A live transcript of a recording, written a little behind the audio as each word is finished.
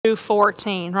through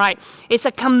 14, right? It's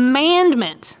a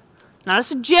commandment, not a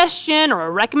suggestion or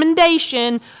a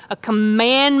recommendation, a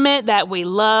commandment that we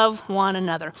love one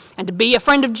another. And to be a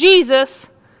friend of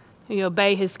Jesus, you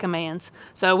obey his commands.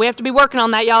 So we have to be working on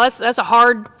that, y'all. That's a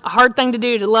hard thing to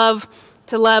do, to love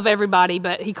everybody,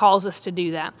 but he calls us to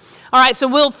do that. All right, so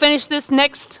we'll finish this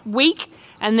next week,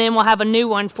 and then we'll have a new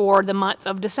one for the month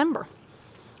of December.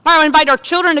 All right, I'll invite our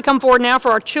children to come forward now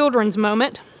for our children's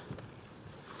moment.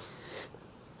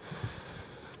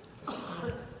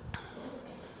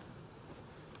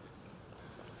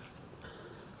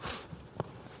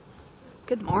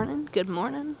 Good morning, good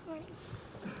morning,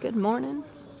 good morning.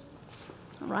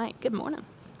 All right, good morning.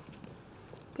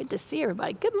 Good to see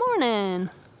everybody. Good morning.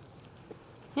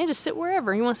 Yeah, just sit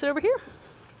wherever. You want to sit over here?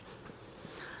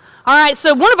 All right,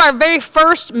 so one of our very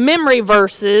first memory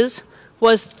verses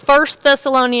was 1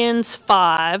 Thessalonians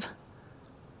 5. I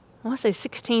want to say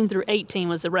 16 through 18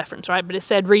 was the reference, right? But it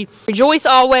said, rejoice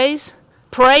always,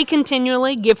 pray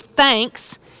continually, give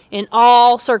thanks in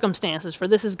all circumstances, for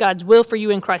this is God's will for you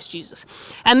in Christ Jesus.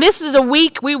 And this is a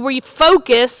week we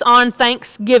focus on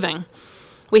Thanksgiving.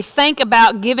 We think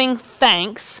about giving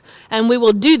thanks, and we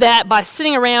will do that by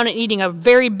sitting around and eating a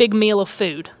very big meal of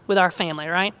food with our family,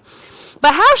 right?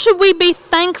 But how should we be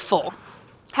thankful?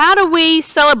 How do we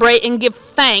celebrate and give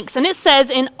thanks? And it says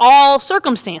in all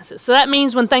circumstances. So that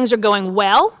means when things are going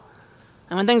well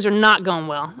and when things are not going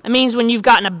well. It means when you've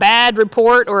gotten a bad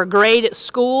report or a grade at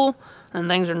school and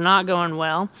things are not going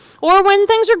well. Or when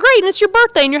things are great and it's your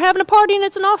birthday and you're having a party and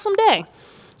it's an awesome day.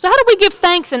 So how do we give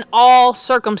thanks in all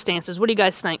circumstances? What do you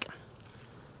guys think?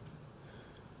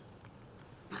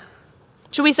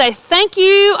 Should we say, thank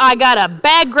you, I got a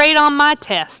bad grade on my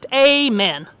test.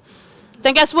 Amen.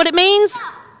 Think that's what it means?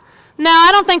 No, I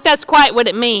don't think that's quite what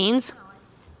it means.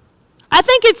 I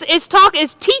think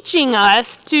it's teaching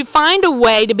us to find a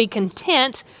way to be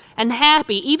content and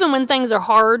happy even when things are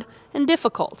hard and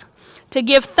difficult. To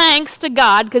give thanks to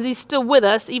God because he's still with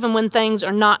us even when things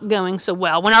are not going so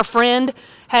well. When our friend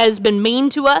has been mean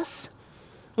to us,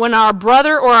 when our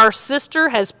brother or our sister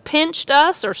has pinched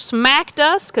us or smacked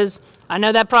us, because I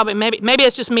know that probably, maybe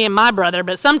it's just me and my brother,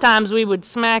 but sometimes we would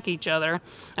smack each other.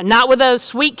 And not with a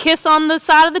sweet kiss on the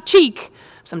side of the cheek.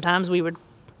 Sometimes we would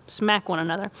smack one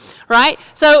another, right?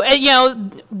 So, you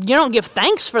don't give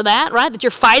thanks for that, right? That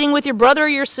you're fighting with your brother or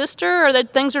your sister or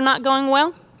that things are not going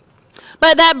well.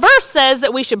 But that verse says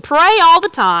that we should pray all the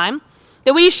time,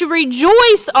 that we should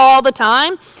rejoice all the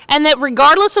time, and that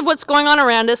regardless of what's going on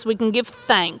around us, we can give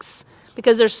thanks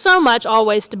because there's so much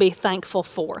always to be thankful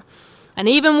for. And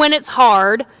even when it's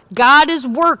hard, God is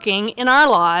working in our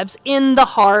lives in the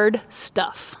hard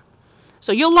stuff.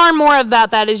 So you'll learn more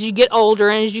about that as you get older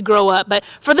and as you grow up. But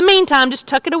for the meantime, just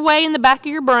tuck it away in the back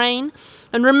of your brain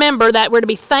and remember that we're to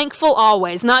be thankful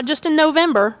always, not just in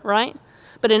November, right?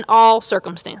 But in all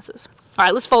circumstances. All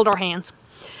right, let's fold our hands.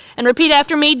 And repeat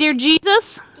after me, Dear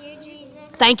Jesus,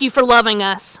 thank you for loving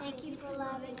us.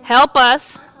 Help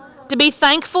us to be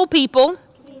thankful people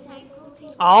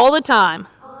all the time,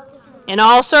 in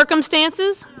all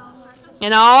circumstances,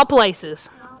 in all places.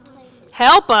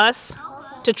 Help us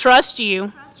to trust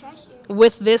you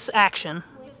with this action.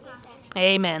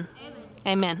 Amen.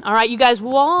 Amen. All right, you guys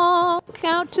walk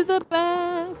out to the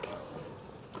back.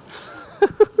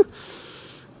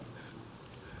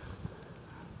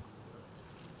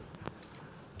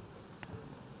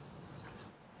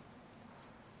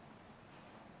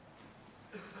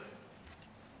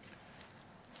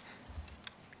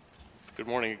 Good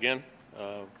morning again.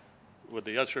 Would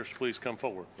the ushers please come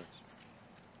forward, please?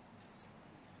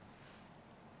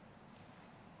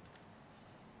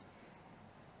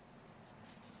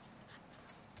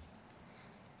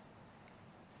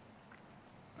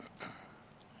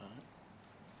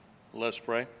 Let's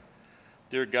pray.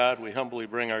 Dear God, we humbly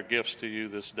bring our gifts to you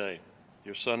this day.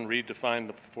 Your Son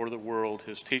redefined for the world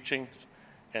his teachings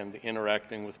and the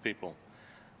interacting with people.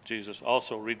 Jesus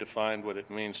also redefined what it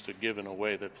means to give in a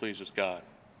way that pleases God.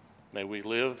 May we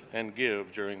live and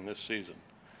give during this season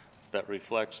that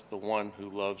reflects the one who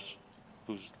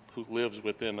lives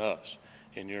within us.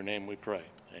 In your name we pray.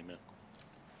 Amen.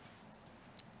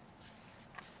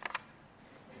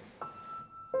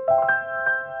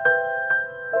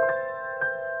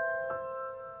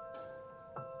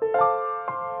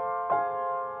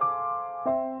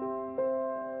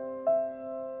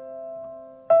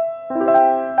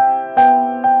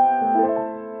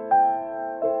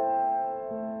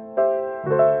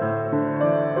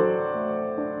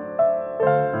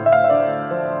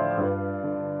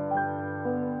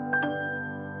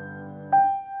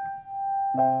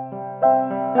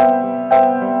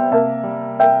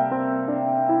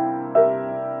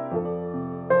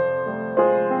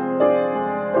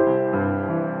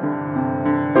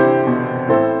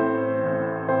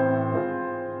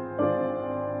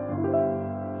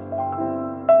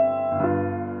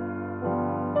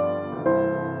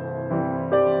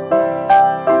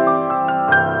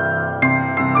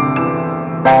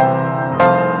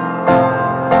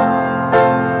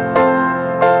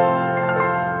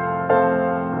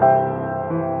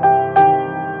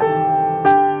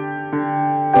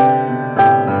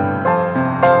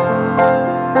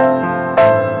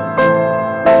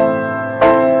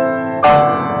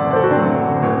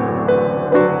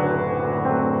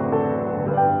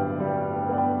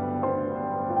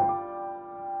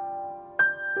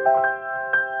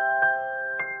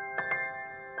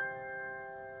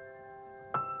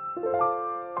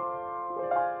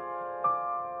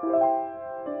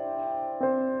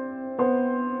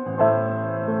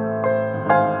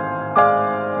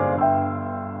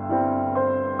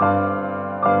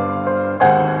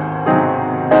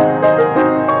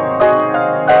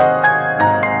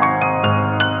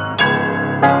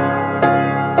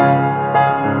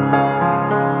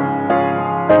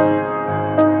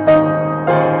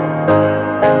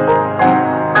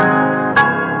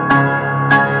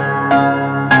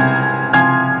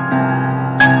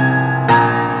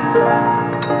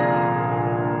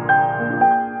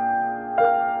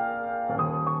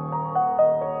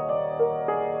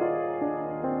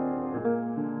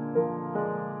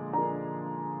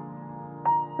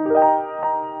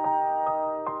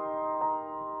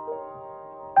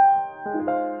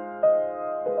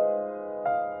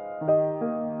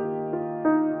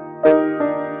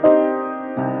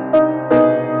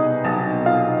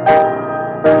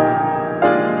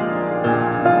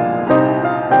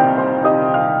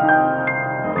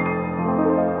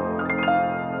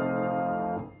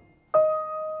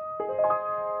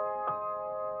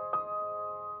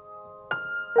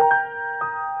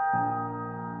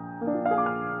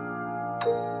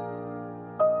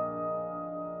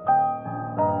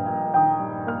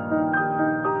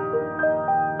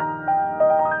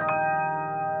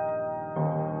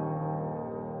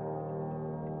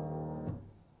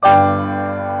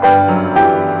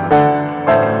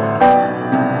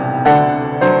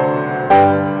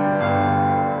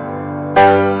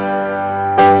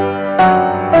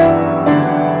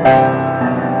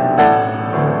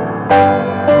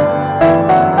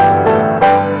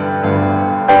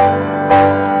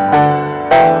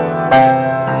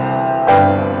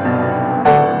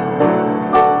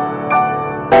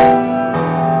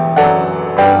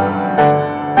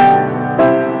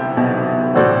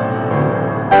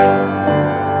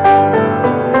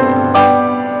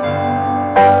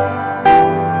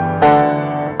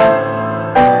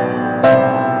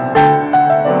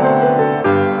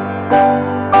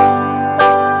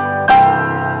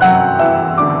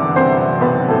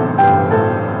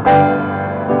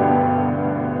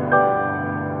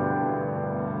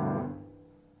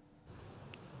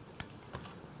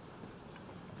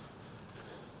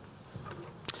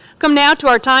 Come now to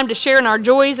our time to share in our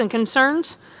joys and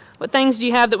concerns. What things do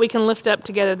you have that we can lift up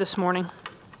together this morning?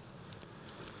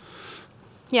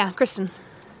 Yeah, Kristen.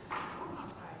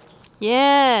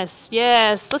 Yes,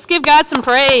 yes. Let's give God some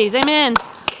praise. Amen.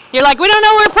 You're like, we don't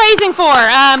know what we're praising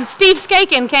for. Steve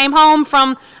Skaken came home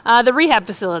from the rehab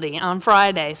facility on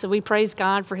Friday, so we praise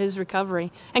God for his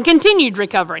recovery and continued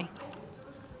recovery.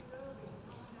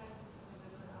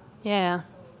 Yeah.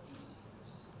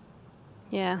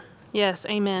 Yeah. Yes,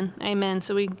 amen, amen.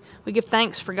 So we give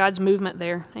thanks for God's movement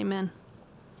there. Amen.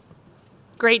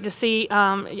 Great to see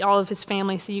all of his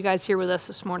family, see you guys here with us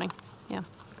this morning. Yeah.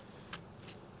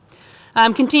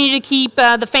 Continue to keep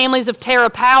the families of Tara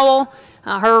Powell.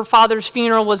 Her father's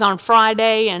funeral was on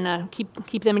Friday, and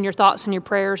keep them in your thoughts and your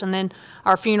prayers. And then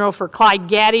our funeral for Clyde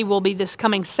Gaddy will be this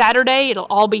coming Saturday. It'll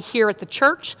all be here at the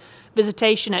church.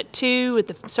 Visitation at 2, with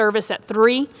the service at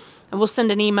 3. And we'll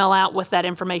send an email out with that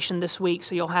information this week,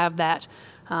 so you'll have that.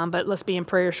 But let's be in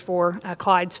prayers for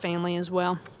Clyde's family as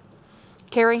well.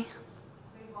 Carrie?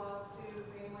 We lost 2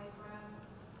 family friends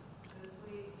this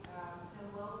week.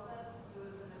 Tim Wilson, who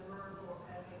was a member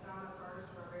at McDonough First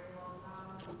for a very long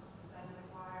time, sang in the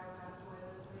choir, passed away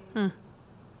this week.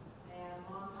 And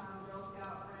longtime Girl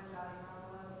Scout friend Johnny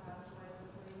Rumbelow passed away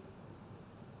this week.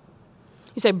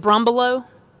 You say Brumbelow?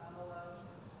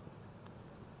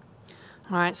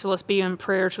 All right, so let's be in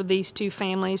prayers with these 2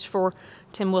 families for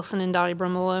Tim Wilson and Dottie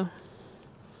Brumbelow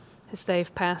as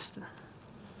they've passed.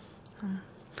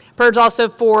 Prayers also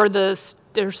for there's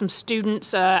some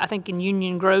students, I think in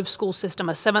Union Grove School System,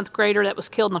 a 7th grader that was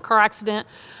killed in a car accident,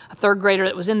 a 3rd grader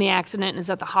that was in the accident and is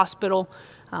at the hospital.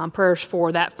 Prayers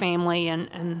for that family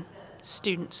and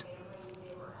students.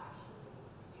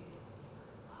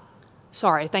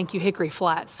 Sorry, thank you, Hickory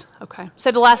Flats. Okay.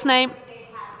 Say the last name.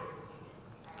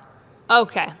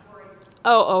 Okay.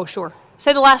 Oh, sure.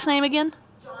 Say the last name again.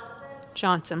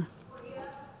 Johnson.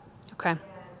 Okay.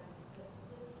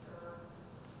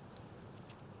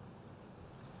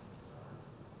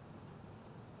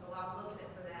 So I'm looking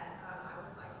for that. I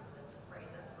would like to lift a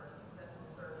praise up for successful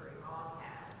surgery Mom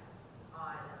had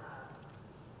on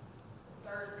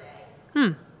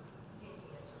Thursday.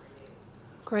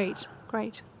 Great,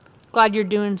 great. Glad you're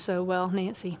doing so well,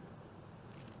 Nancy.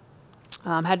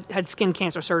 Had skin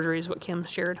cancer surgery is what Kim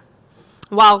shared.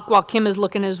 While Kim is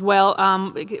looking as well,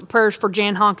 prayers for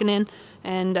Jan Honkinen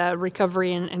and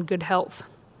recovery and good health.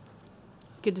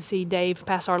 Good to see Dave.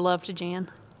 Pass our love to Jan.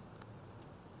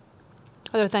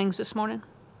 Other things this morning?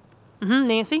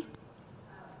 Nancy?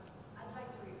 I'd like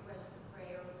to request a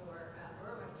prayer for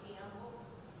Irma Campbell.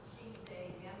 She's a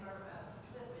member of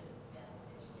Clifton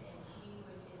Methodist, and she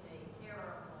was in a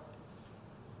terrible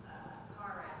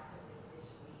car accident this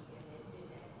week and is in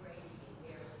that Grady and very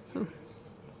serious condition.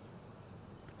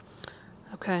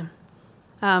 Okay.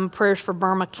 Prayers for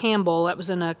Burma Campbell. That was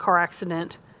in a car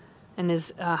accident and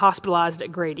is hospitalized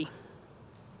at Grady.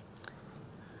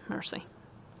 Mercy.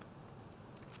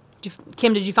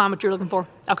 Kim, did you find what you were looking for?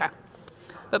 Okay.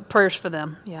 But prayers for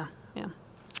them. Yeah.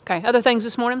 Okay. Other things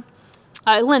this morning?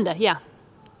 Linda, yeah.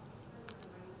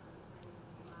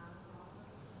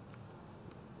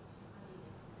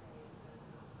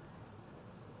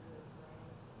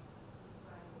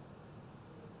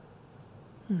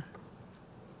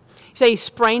 You say he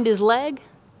sprained his leg?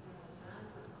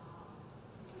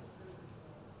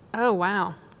 Oh,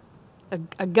 wow.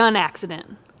 A gun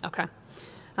accident. Okay.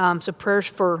 So prayers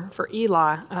for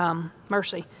Eli,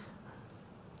 mercy,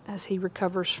 as he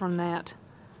recovers from that.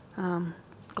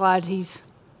 Glad he's,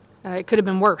 it could have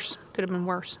been worse.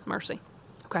 Mercy.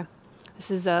 Okay.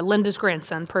 This is Linda's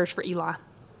grandson. Prayers for Eli.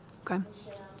 Okay.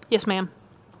 Michelle, Yes, ma'am.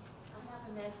 I have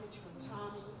a message from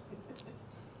Tommy.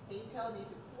 He told me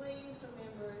to please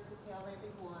remember to tell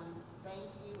everyone thank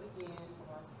you again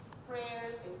for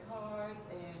prayers and cards,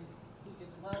 and he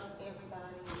just loves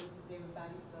everybody and misses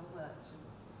everybody so much. And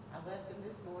I left him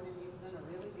this morning. He was in a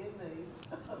really good mood.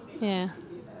 So Yeah.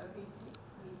 You know,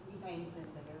 he hangs in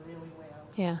there really well.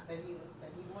 Yeah. But he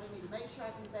wanted me to make sure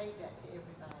I conveyed that to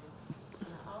everybody.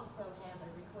 And I also have a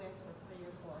request for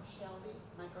prayer for Shelby,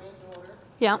 my granddaughter.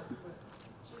 Yeah.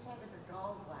 She's having her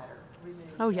gallbladder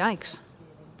removed. Oh, yikes.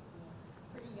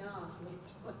 Yeah. Pretty young.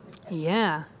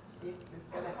 Yeah. It's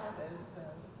going to happen, so.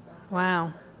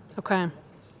 Wow. Okay.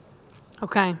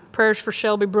 Okay. Prayers for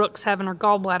Shelby Brooks having her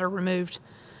gallbladder removed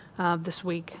this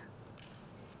week.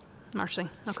 Mercy.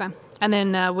 Okay. And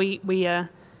then we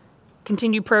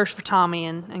continue prayers for Tommy,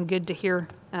 and good to hear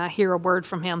a word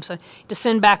from him. So to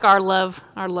send back our love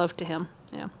to him.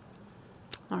 Yeah.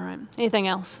 All right. Anything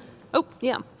else? Oh,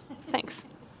 yeah. Thanks.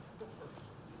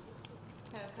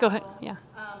 Go ahead. Yeah.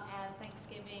 As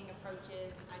Thanksgiving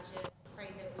approaches, I just pray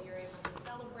that we are able to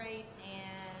celebrate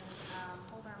and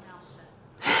hold our mouths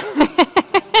shut.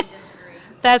 We disagree.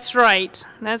 That's right.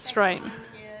 That's Second right. one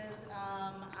is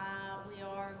we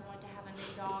are going to have a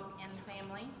new dog in the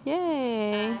family.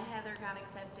 Yay. Heather got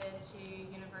accepted to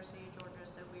University of Georgia,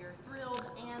 so we are thrilled.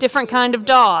 And Different kind of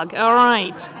dog. All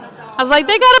right. I was like,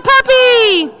 they got a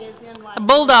puppy. A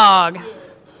bulldog.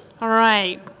 All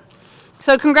right.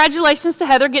 So congratulations to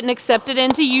Heather getting accepted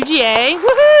into UGA.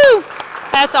 Woohoo!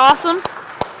 That's awesome.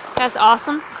 That's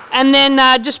awesome. And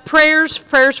then just prayers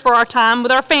for our time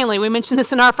with our family. We mentioned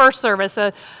this in our first service.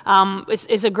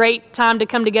 It's a great time to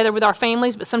come together with our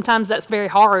families, but sometimes that's very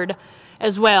hard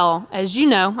as well. As you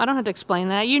know, I don't have to explain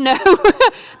that. You know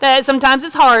that sometimes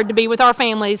it's hard to be with our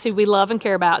families who we love and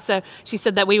care about. So she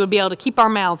said that we would be able to keep our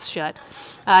mouths shut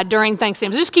during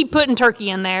Thanksgiving. So just keep putting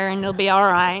turkey in there, and it'll be all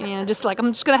right. You know, just like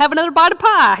I'm just going to have another bite of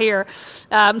pie here.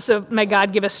 So may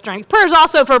God give us strength. Prayers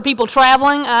also for people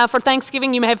traveling for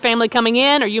Thanksgiving. You may have family coming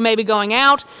in, or you may be going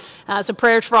out. So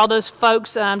prayers for all those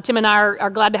folks. Tim and I are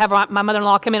glad to have my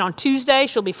mother-in-law come in on Tuesday.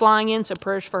 She'll be flying in, so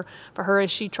prayers for her as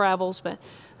she travels. But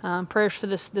prayers for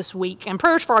this week, and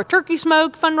prayers for our turkey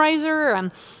smoke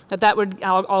fundraiser, that would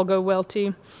all go well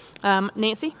too.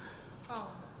 Nancy?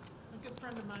 A good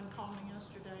friend of mine called me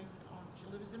yesterday.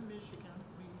 She lives in Michigan.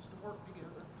 We used to work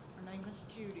together. Her name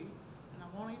is Judy, and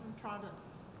I won't even try to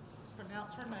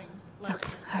pronounce her name. Last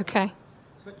name. Okay.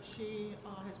 But she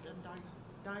has been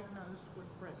diagnosed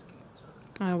with breast cancer.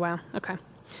 Oh, wow. Okay.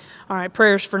 All right.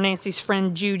 Prayers for Nancy's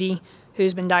friend Judy,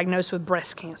 who's been diagnosed with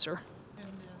breast cancer.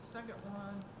 And the second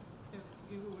one, if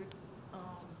you would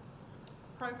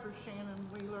pray for Shannon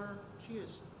Wheeler. She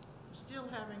is still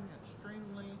having an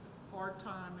extremely hard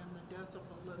time in the death of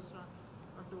Alyssa,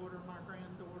 our daughter, my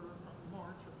granddaughter, from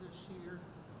March of this year.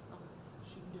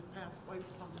 She did pass away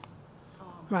from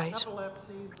Right.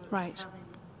 epilepsy, but Right. having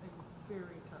a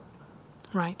very tough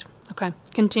time. Right. Okay.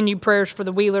 Continued prayers for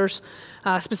the Wheelers,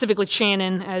 specifically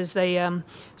Shannon, as they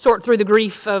sort through the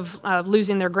grief of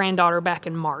losing their granddaughter back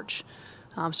in March.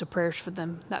 So prayers for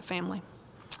them, that family.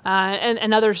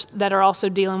 And others that are also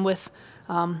dealing with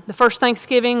the first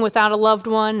Thanksgiving without a loved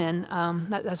one, and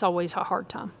that's always a hard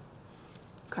time.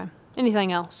 Okay.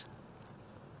 Anything else?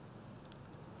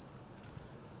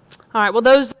 All right. Well,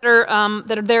 those that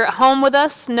are there at home with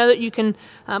us know that you can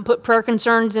put prayer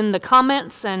concerns in the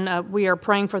comments, and we are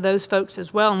praying for those folks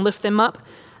as well and lift them up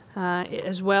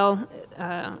as well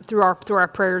through our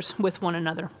prayers with one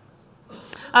another.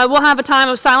 We'll have a time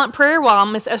of silent prayer while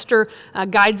Miss Esther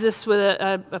guides us with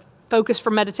a focus for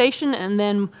meditation, and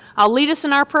then I'll lead us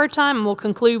in our prayer time, and we'll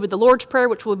conclude with the Lord's Prayer,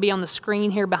 which will be on the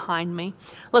screen here behind me.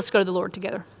 Let's go to the Lord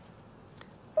together.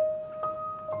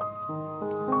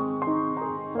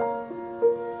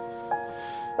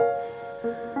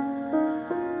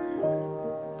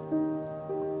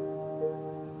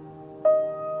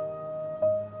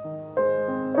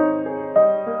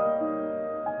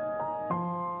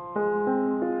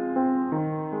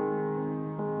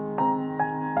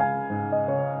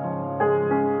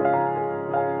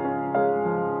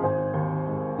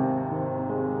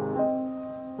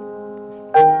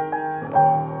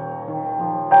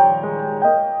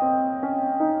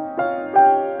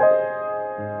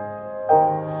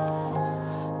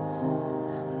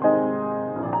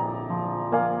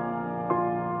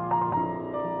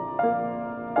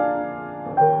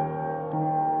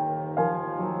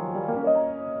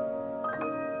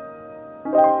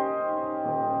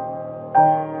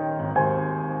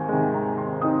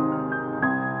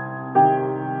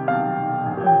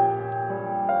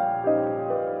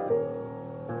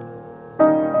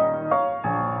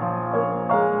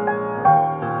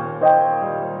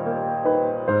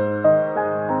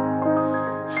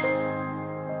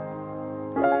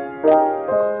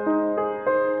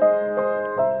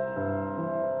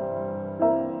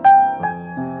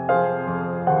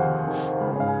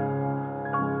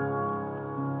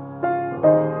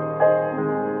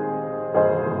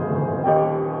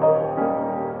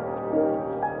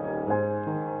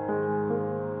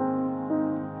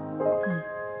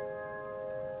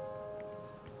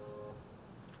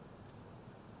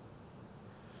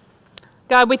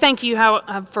 God, we thank you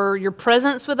for your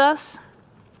presence with us.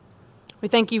 We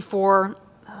thank you for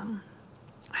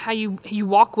how you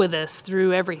walk with us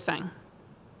through everything.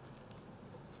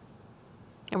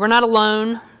 And we're not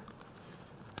alone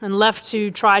and left to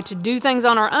try to do things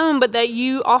on our own, but that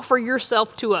you offer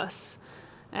yourself to us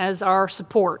as our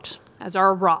support, as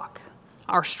our rock,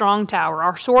 our strong tower,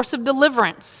 our source of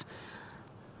deliverance.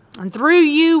 And through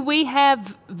you, we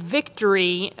have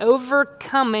victory,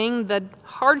 overcoming the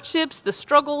hardships, the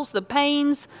struggles, the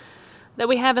pains that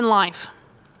we have in life.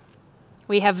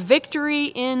 We have victory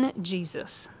in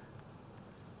Jesus.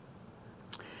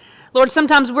 Lord,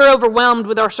 sometimes we're overwhelmed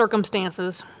with our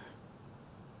circumstances.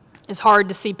 It's hard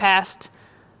to see past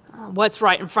what's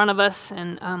right in front of us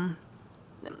and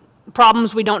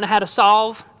problems we don't know how to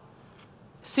solve,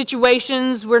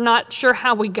 situations we're not sure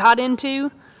how we got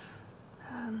into.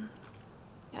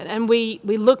 And we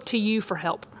look to you for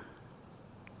help.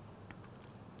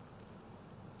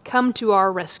 Come to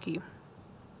our rescue.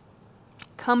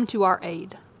 Come to our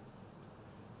aid.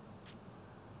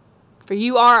 For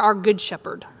you are our good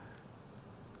shepherd.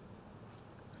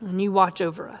 And you watch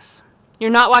over us.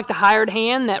 You're not like the hired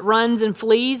hand that runs and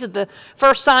flees at the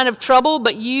first sign of trouble,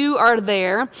 but you are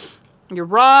there. Your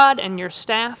rod and your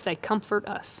staff, they comfort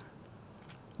us.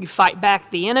 You fight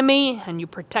back the enemy, and you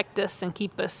protect us and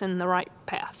keep us in the right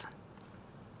path.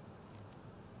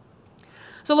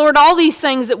 So, Lord, all these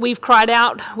things that we've cried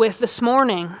out with this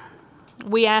morning,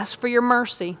 we ask for your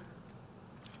mercy.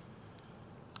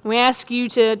 We ask you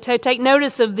to take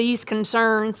notice of these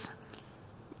concerns,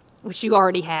 which you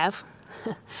already have,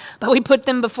 but we put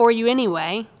them before you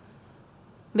anyway,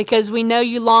 because we know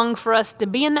you long for us to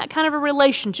be in that kind of a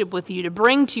relationship with you, to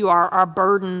bring to you our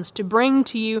burdens, to bring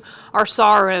to you our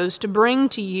sorrows, to bring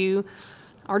to you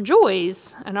our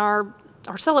joys and our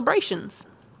celebrations.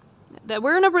 That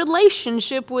we're in a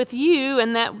relationship with you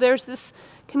and that there's this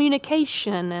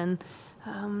communication and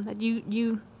that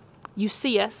you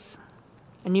see us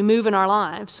and you move in our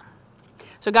lives.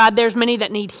 So God, there's many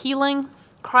that need healing.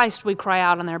 Christ, we cry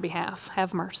out on their behalf.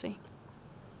 Have mercy.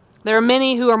 There are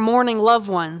many who are mourning loved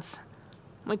ones.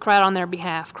 We cry out on their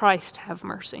behalf. Christ, have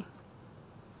mercy.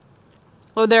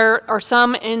 Lord, there are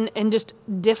some in just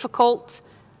difficult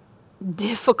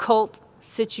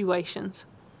situations.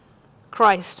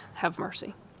 Christ, have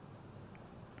mercy.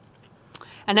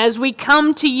 And as we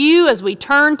come to you, as we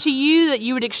turn to you, that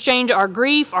you would exchange our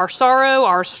grief, our sorrow,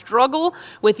 our struggle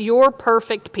with your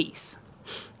perfect peace.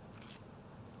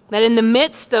 That in the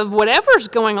midst of whatever's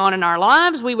going on in our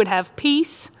lives, we would have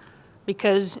peace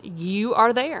because you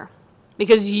are there,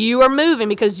 because you are moving,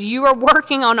 because you are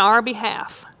working on our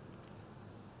behalf.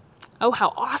 Oh,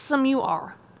 how awesome you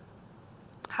are.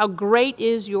 How great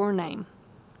is your name.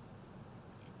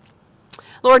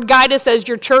 Lord, guide us as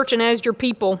your church and as your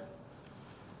people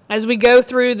as we go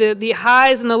through the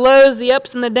highs and the lows, the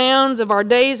ups and the downs of our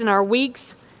days and our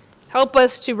weeks. Help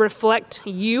us to reflect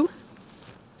you,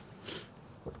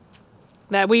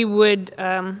 that we would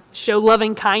show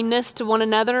loving kindness to one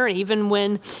another, even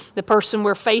when the person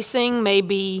we're facing may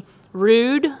be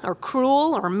rude or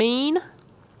cruel or mean.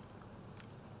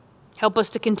 Help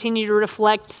us to continue to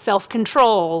reflect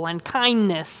self-control and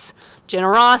kindness,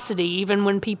 generosity, even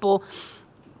when people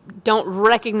don't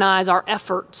recognize our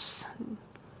efforts,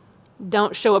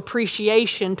 don't show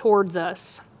appreciation towards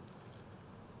us.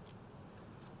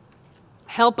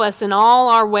 Help us in all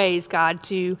our ways, God,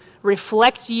 to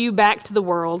reflect you back to the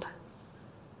world.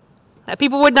 That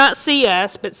people would not see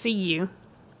us, but see you.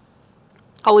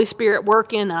 Holy Spirit,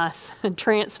 work in us and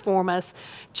transform us,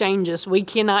 change us. We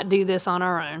cannot do this on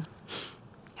our own.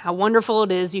 How wonderful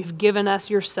it is you've given us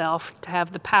yourself to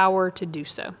have the power to do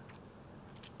so.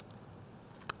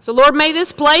 So, Lord, may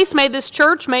this place, may this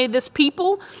church, may this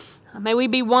people, may we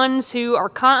be ones who are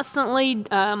constantly,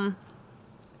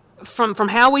 from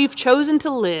how we've chosen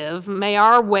to live, may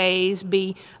our ways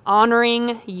be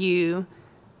honoring you,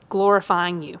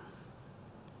 glorifying you.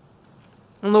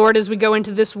 And Lord, as we go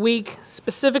into this week,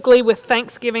 specifically with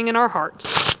thanksgiving in our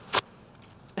hearts,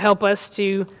 help us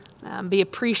to be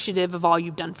appreciative of all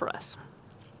you've done for us.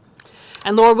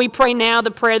 And Lord, we pray now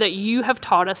the prayer that you have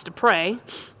taught us to pray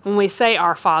when we say,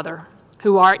 Our Father,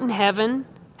 who art in heaven,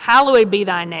 hallowed be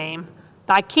thy name.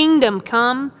 Thy kingdom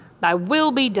come, thy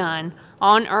will be done,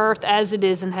 on earth as it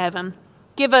is in heaven.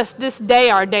 Give us this day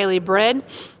our daily bread,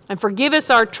 and forgive us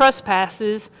our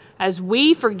trespasses as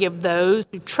we forgive those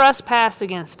who trespass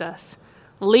against us.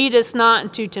 Lead us not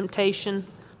into temptation,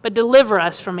 but deliver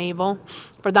us from evil.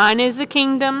 For thine is the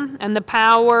kingdom, and the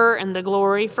power, and the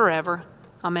glory forever.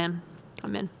 Amen.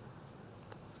 Amen.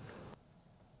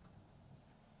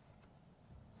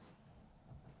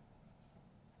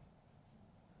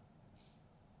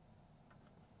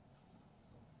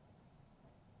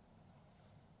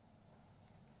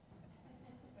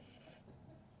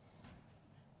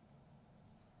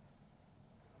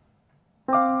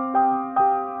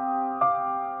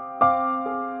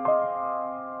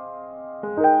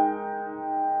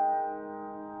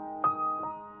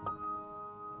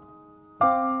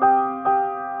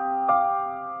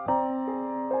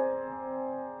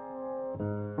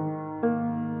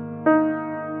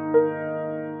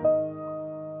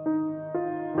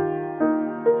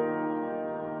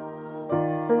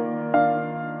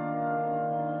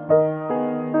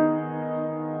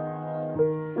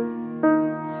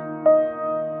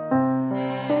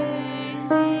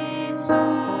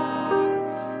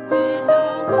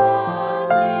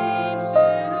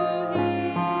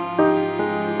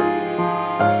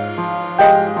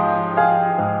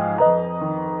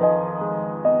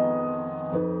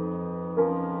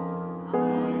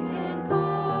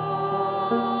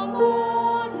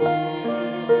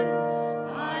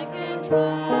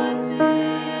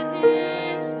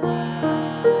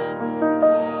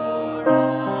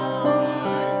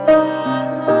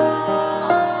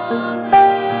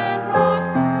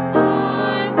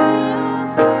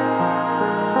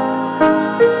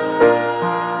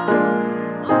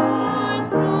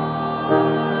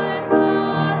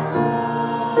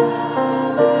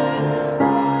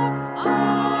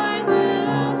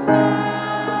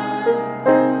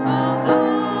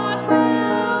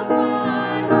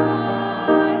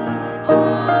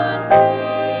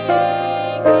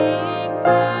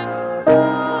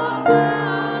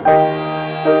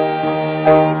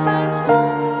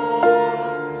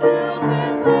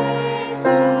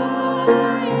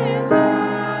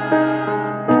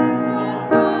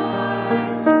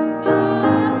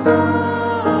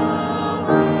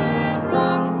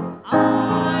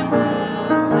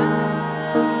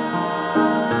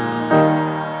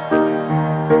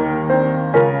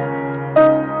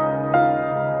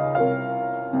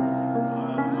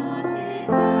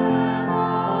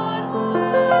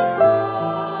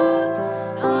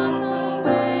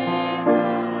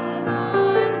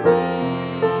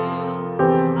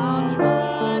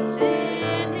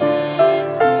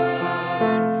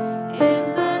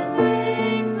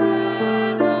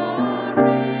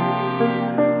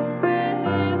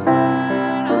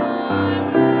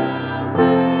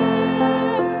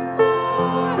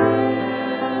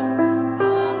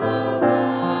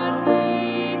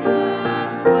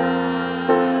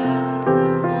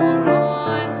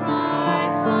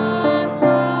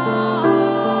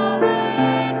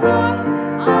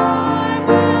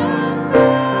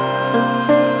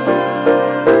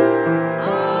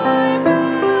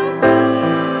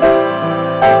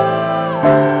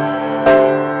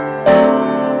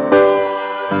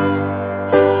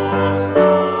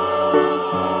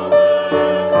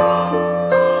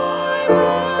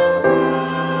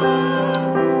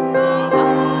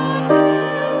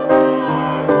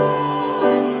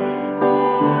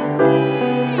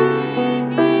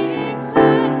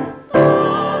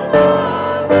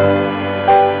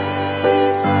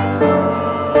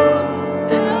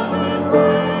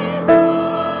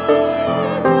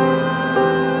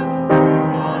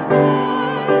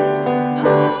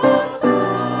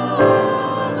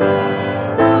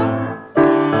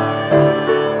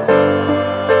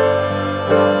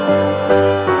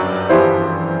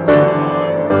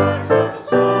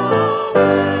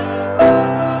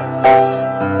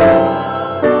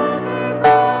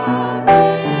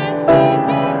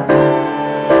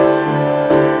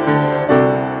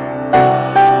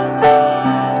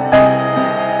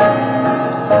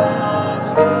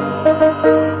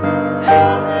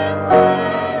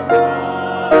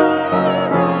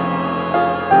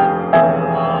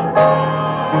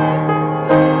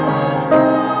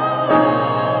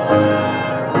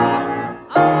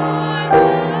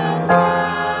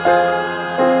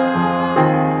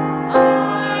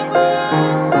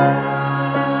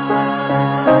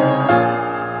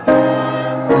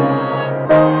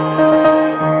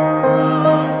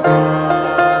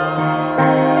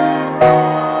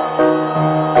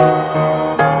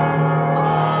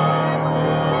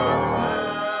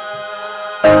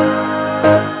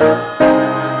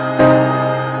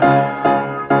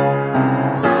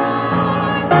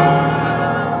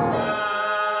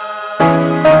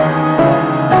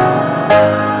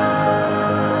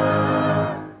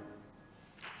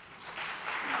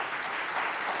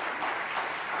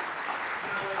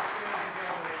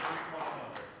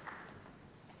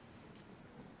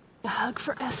 hug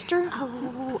for Esther.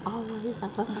 Oh, always. I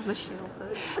love Michelle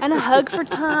hugs. And a hug for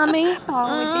Tommy.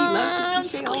 Oh, he loves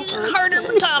his Michelle Squeeze hugs harder too.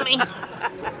 for Tommy.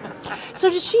 So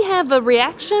did she have a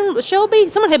reaction with Shelby?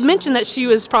 Someone had mentioned that she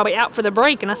was probably out for the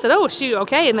break, and I said, oh, is she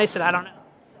okay? And they said, I don't know.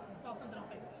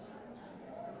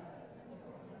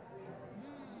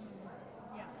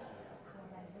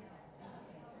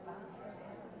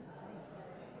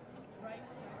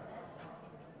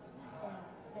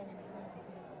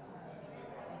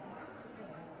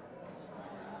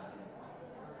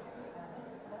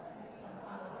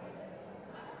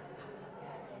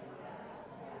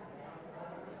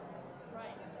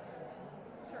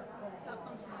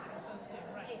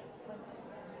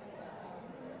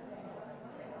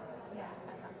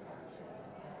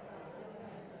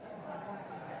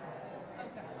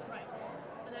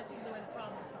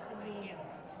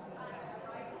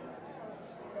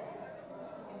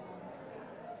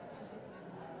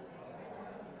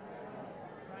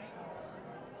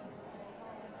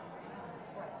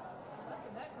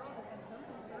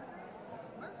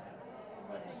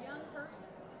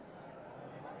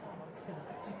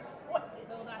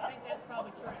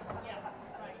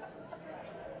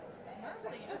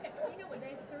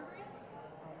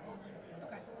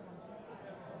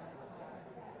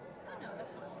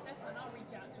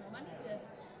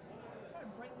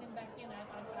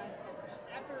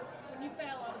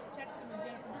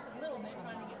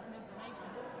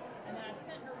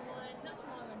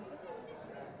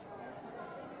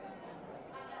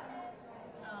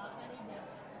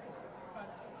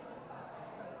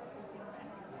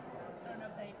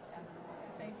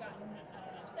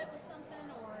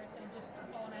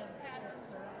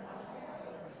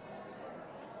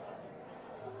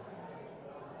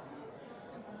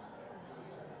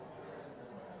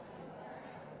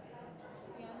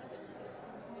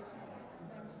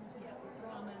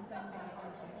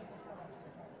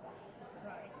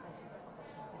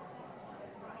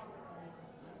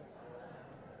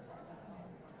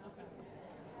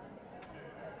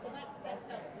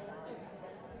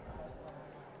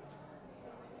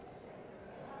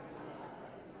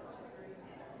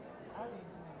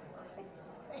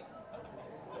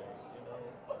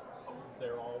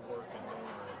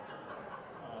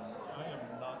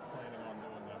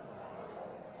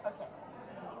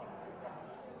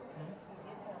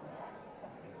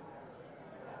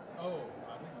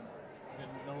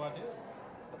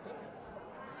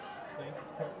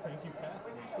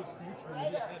 and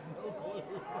he had no clue.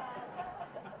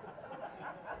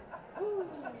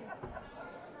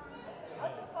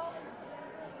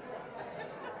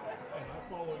 And I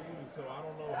follow you, so I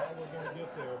don't know how we're going to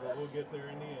get there, but we'll get there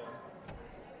in the end.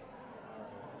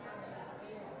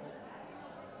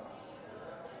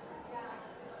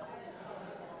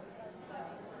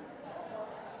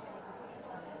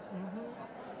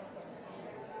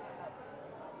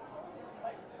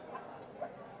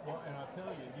 Well, and I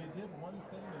tell you, you did one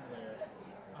thing in there.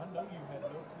 I know you had no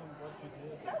clue what you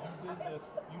did, but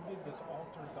you did this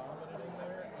altar dominant in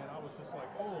there, and I was just like,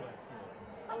 oh, that's good.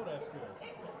 Oh, that's good.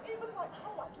 It was like,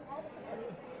 oh, I can all the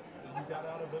things. And you got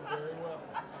out of it very well.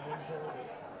 I enjoyed it.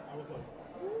 I was like,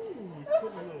 ooh, he's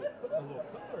putting a little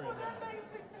color in there. That makes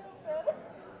me feel better.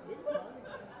 Exactly.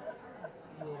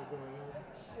 You want to go ahead?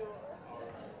 Sure. All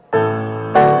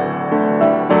right.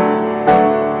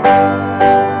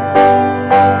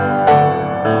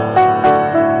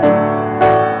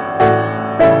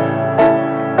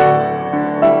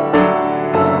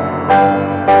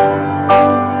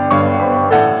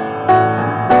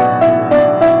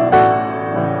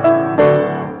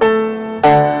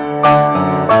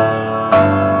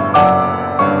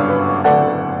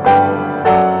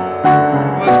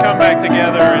 Let's come back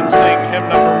together and sing hymn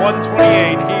number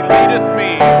 128, He Leadeth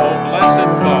Me, O Blessed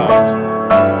Thought.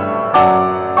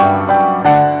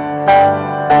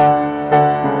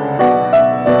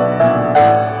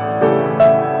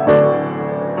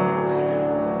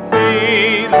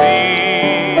 He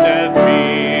leadeth me,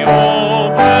 O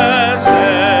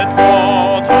blessed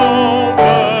thought,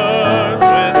 onwards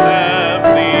with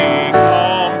heavenly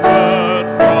comfort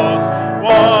fraught.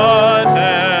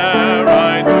 Whate'er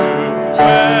I do,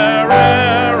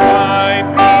 where'er I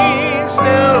be,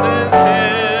 still is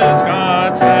 'tis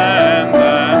God's hand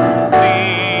that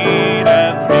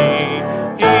leadeth me.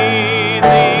 He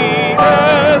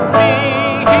leadeth me,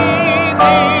 He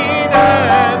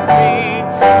leadeth me,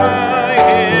 by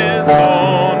His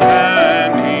own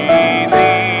hand He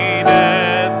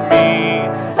leadeth me.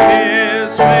 His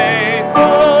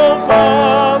faithful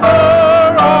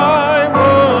follower I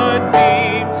would be,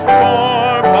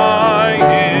 for by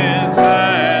His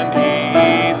hand He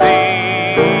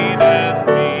leadeth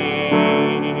me.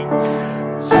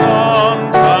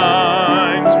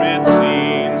 Sometimes mid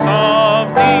scenes of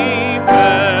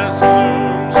deepest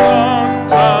gloom,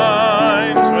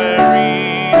 sometimes where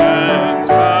Eden's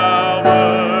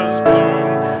bowers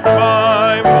bloom,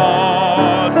 by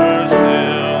water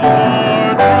still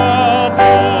or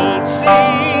troubled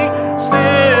sea,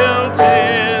 still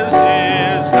 'tis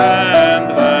His hand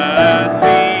that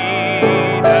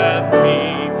leadeth me.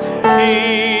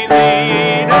 He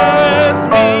leadeth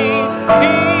me,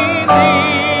 He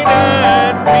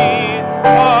leadeth me,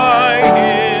 by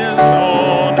His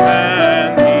own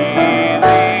hand He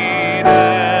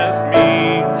leadeth me.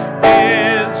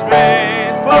 His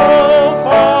faithful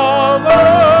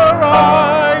follower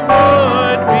I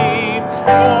would be,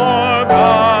 for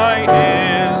by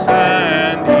His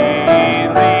hand He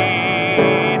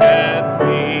leadeth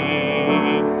me.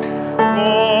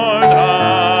 Lord,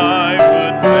 I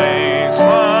would place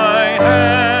my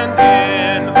hand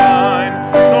in Thine,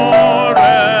 nor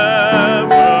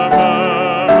ever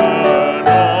murmur,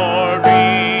 nor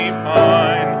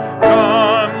repine,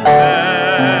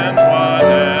 content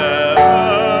whatever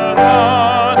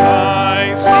lot I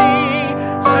see,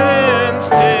 since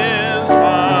 'tis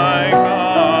my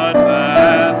God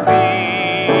that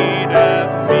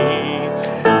leadeth me.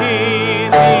 He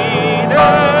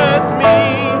leadeth me,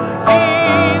 He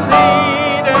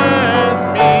leadeth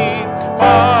me,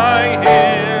 by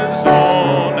His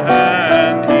own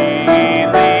hand He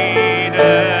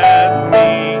leadeth me.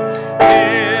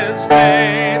 His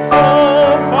faithful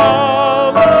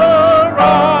follower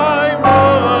I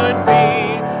would be,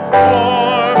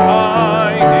 for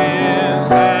by His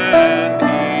hand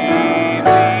He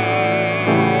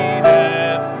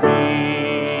leadeth me.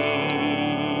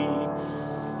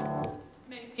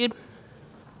 Maybe seated.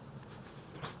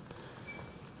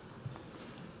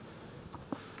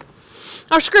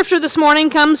 Our scripture this morning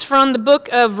comes from the book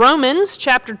of Romans,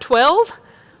 chapter 12,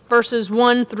 verses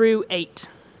 1 through 8.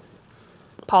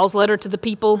 Paul's letter to the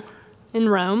people in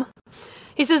Rome.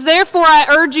 He says, "Therefore I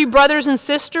urge you, brothers and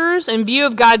sisters, in view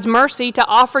of God's mercy, to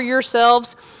offer your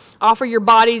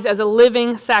bodies as a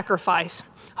living sacrifice,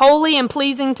 holy and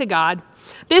pleasing to God.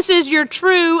 This is your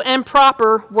true and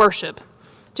proper worship.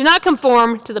 Do not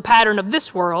conform to the pattern of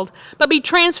this world, but be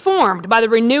transformed by the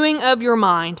renewing of your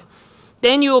mind.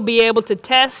 Then you will be able to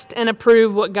test and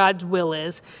approve what God's will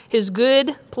is, His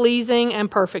good, pleasing,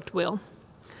 and perfect will.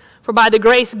 For by the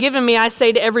grace given me, I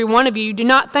say to every one of you, do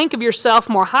not think of yourself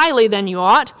more highly than you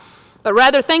ought, but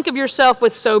rather think of yourself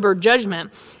with sober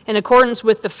judgment, in accordance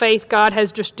with the faith God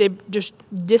has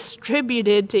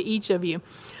distributed to each of you.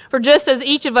 For just as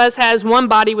each of us has one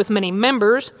body with many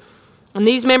members, and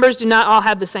these members do not all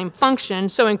have the same function,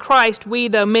 so in Christ we,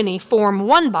 though many, form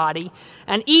one body,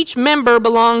 and each member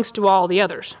belongs to all the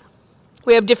others.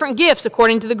 We have different gifts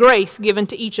according to the grace given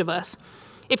to each of us.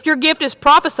 If your gift is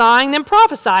prophesying, then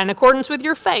prophesy in accordance with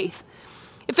your faith.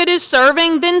 If it is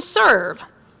serving, then serve.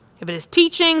 If it is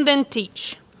teaching, then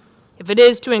teach. If it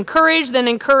is to encourage, then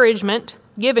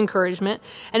give encouragement.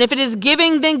 And if it is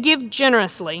giving, then give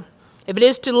generously. If it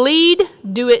is to lead,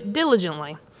 do it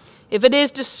diligently. If it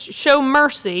is to show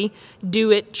mercy,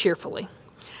 do it cheerfully.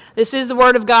 This is the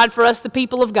word of God for us, the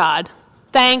people of God.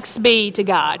 Thanks be to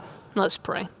God. Let's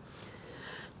pray.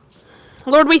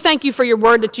 Lord, we thank you for your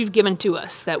word that you've given to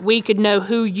us, that we could know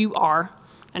who you are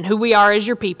and who we are as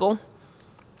your people.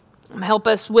 Help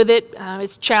us with it.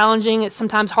 It's challenging. It's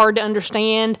sometimes hard to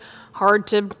understand, hard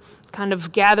to kind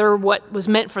of gather what was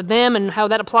meant for them and how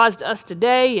that applies to us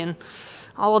today and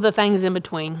all of the things in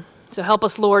between. So help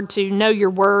us, Lord, to know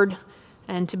your word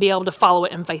and to be able to follow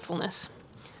it in faithfulness.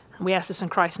 And we ask this in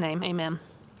Christ's name. Amen.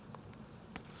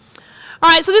 All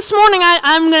right, so this morning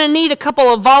I'm going to need a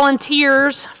couple of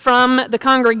volunteers from the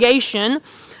congregation.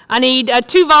 I need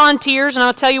 2 volunteers, and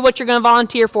I'll tell you what you're going to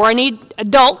volunteer for. I need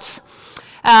adults,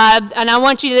 and I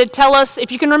want you to tell us,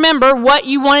 if you can remember, what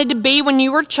you wanted to be when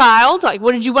you were a child. Like,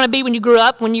 what did you want to be when you grew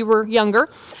up, when you were younger?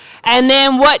 And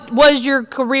then what was your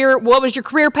career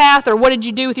path, or what did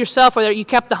you do with yourself, whether you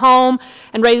kept the home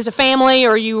and raised a family,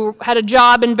 or you had a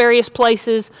job in various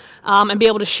places, and be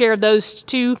able to share those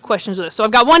 2 questions with us. So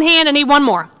I've got one hand, I need one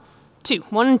more. 2,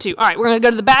 1 and 2. All right, we're going to go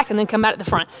to the back and then come out at the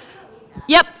front.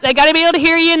 Yep, they got to be able to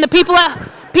hear you, and the people at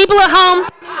home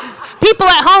though. People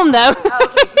at home.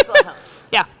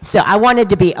 Yeah. So I wanted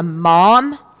to be a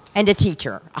mom and a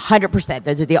teacher, 100%.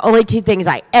 Those are the only 2 things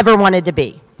I ever wanted to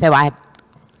be. So I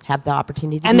have the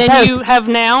opportunity to and be then both. you have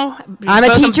now I'm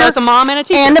a teacher, both a mom and a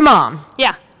teacher. And a mom.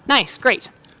 Yeah, nice, great.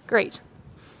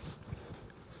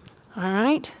 All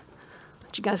right,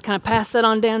 let you guys kind of pass that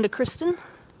on down to Kristen.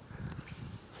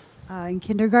 In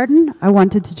kindergarten, I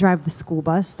wanted to drive the school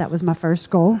bus. That was my first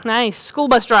goal. Nice, school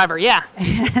bus driver, yeah.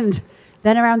 And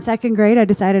then around 2nd grade, I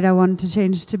decided I wanted to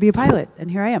change to be a pilot, and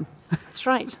here I am. That's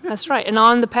right, and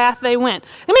on the path they went.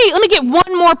 Let me get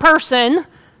one more person.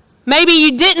 Maybe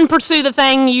you didn't pursue the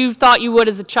thing you thought you would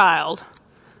as a child.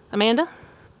 Amanda?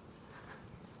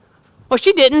 Well,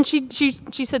 she didn't.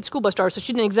 She said school bus driver, so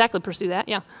she didn't exactly pursue that,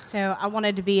 yeah. So I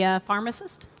wanted to be a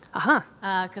pharmacist. Uh-huh.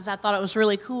 Because I thought it was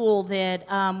really cool that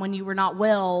when you were not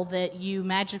well, that you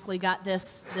magically got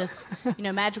this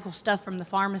magical stuff from the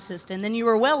pharmacist, and then you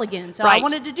were well again. So right. I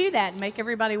wanted to do that and make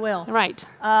everybody well. Right.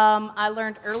 I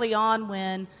learned early on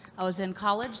when I was in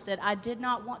college that I did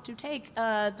not want to take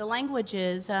the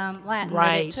languages, Latin,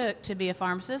 that it took to be a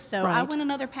pharmacist. So I went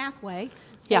another pathway,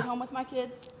 stayed home with my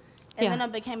kids. And then I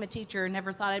became a teacher.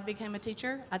 Never thought I'd become a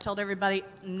teacher. I told everybody,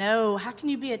 no, how can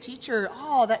you be a teacher?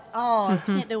 I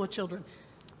can't deal with children.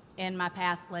 And my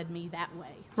path led me that way.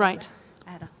 So right.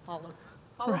 I had to follow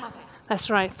my path.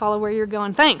 That's right. Follow where you're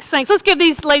going. Thanks. Let's give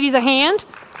these ladies a hand.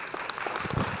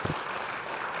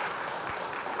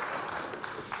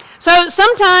 So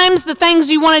sometimes the things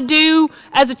you want to do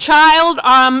as a child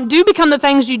do become the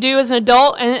things you do as an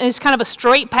adult, and it's kind of a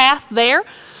straight path there.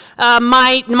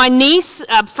 My niece,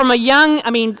 from a young,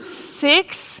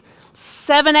 6,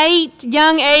 7, 8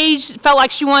 young age, felt like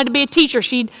she wanted to be a teacher.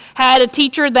 She had a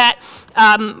teacher that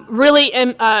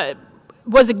really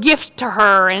was a gift to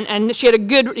her, and she had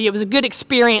it was a good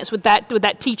experience with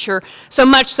that teacher, so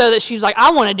much so that she was like,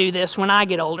 I want to do this when I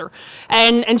get older.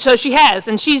 And so she has,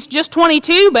 and she's just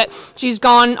 22, but she's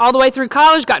gone all the way through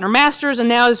college, gotten her master's, and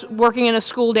now is working in a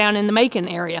school down in the Macon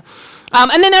area.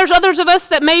 And then there's others of us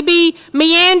that maybe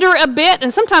meander a bit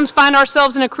and sometimes find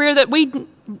ourselves in a career that we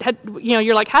had,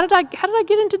 you're like, how did I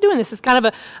get into doing this? It's kind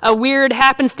of a weird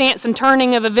happenstance and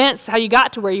turning of events, how you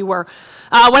got to where you were.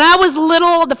 When I was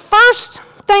little, the first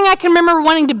thing I can remember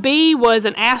wanting to be was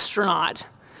an astronaut.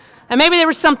 And maybe there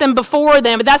was something before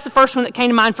then, but that's the first one that came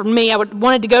to mind for me. I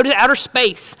wanted to go to outer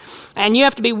space. And you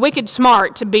have to be wicked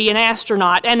smart to be an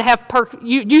astronaut and have,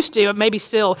 you used to, maybe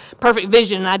still, perfect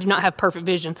vision. And I do not have perfect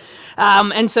vision.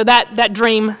 And so that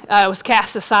dream was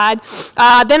cast aside.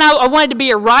 Then I wanted to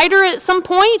be a writer at some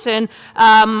point. And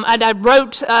I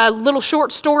wrote little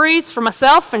short stories for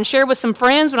myself and shared with some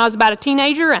friends when I was about a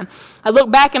teenager. And I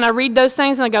look back and I read those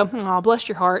things and I go, oh, bless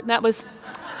your heart. That was...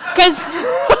 Because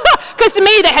to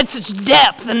me, they had such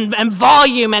depth and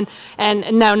volume, and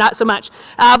no, not so much.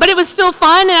 But it was still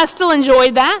fun, and I still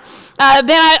enjoyed that.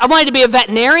 Then I wanted to be a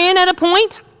veterinarian at a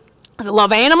point. because I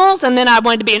love animals, and then I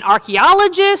wanted to be an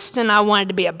archaeologist, and I wanted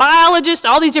to be a biologist,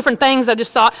 all these different things. I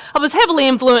just thought I was heavily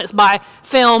influenced by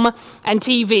film and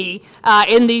TV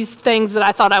in these things that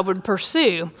I thought I would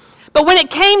pursue. But when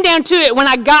it came down to it, when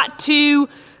I got to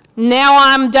now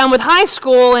I'm done with high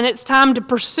school and it's time to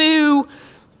pursue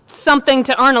something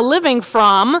to earn a living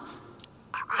from,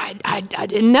 I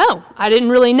didn't know. I didn't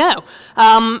really know.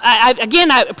 Again,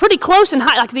 pretty close in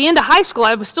like the end of high school,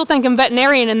 I was still thinking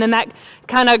veterinarian, and then that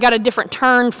kind of got a different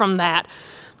turn from that.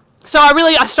 So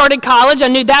I started college. I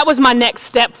knew that was my next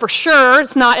step for sure.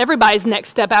 It's not everybody's next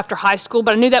step after high school,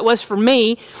 but I knew that was for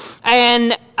me.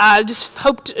 And I just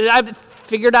I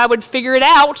figured I would figure it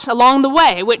out along the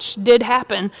way, which did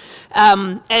happen.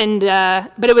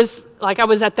 But it was like I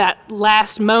was at that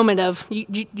last moment of,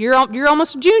 you're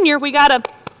almost a junior, we gotta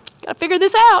figure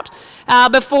this out,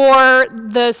 before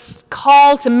this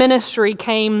call to ministry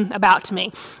came about to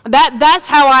me. That's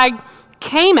how I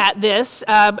came at this,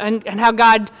 and how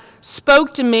God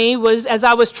spoke to me was as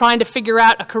I was trying to figure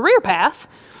out a career path.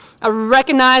 I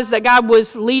recognized that God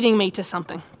was leading me to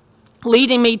something,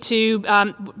 leading me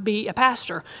to be a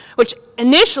pastor, which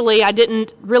initially I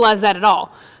didn't realize that at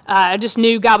all. I just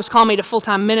knew God was calling me to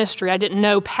full-time ministry. I didn't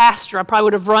know pastor. I probably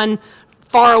would have run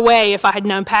far away if I had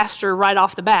known pastor right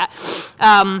off the bat.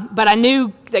 But I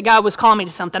knew that God was calling me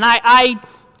to something.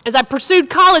 As I pursued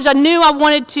college, I knew I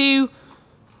wanted to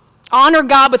honor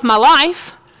God with my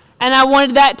life, and I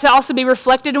wanted that to also be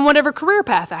reflected in whatever career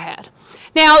path I had.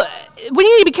 Now, we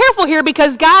need to be careful here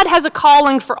because God has a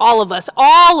calling for all of us.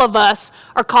 All of us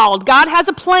are called. God has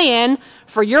a plan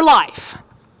for your life.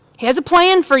 He has a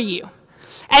plan for you.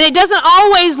 And it doesn't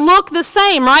always look the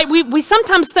same, right? We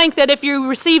sometimes think that if you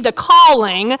received a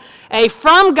calling, a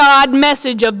from God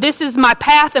message of this is my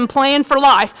path and plan for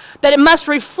life, that it must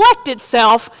reflect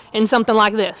itself in something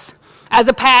like this. As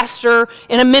a pastor,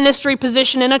 in a ministry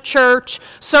position in a church,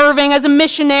 serving as a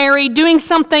missionary, doing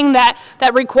something that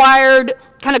required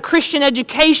kind of Christian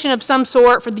education of some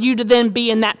sort for you to then be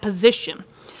in that position.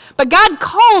 But God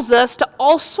calls us to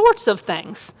all sorts of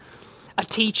things. A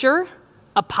teacher,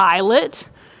 a pilot,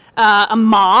 a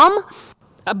mom,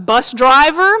 a bus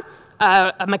driver,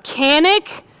 a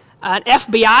mechanic, an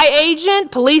FBI agent,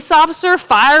 police officer,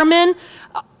 fireman,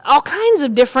 all kinds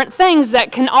of different things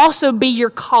that can also be your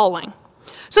calling.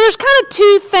 So there's kind of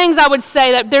two things I would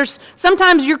say, that there's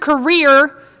sometimes your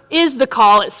career is the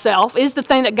call itself, is the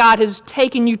thing that God has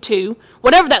taken you to,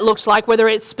 whatever that looks like, whether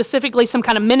it's specifically some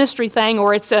kind of ministry thing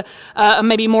or it's a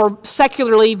maybe more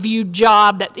secularly viewed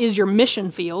job that is your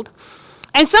mission field.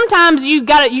 And sometimes you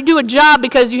do a job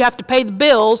because you have to pay the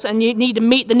bills and you need to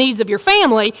meet the needs of your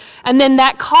family, and then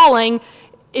that calling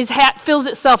fills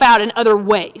itself out in other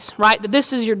ways, right? That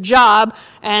this is your job,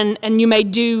 and you may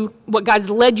do what God's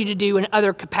led you to do in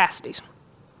other capacities.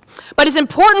 But it's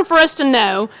important for us to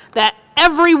know that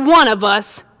every one of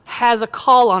us has a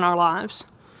call on our lives.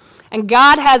 And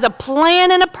God has a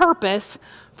plan and a purpose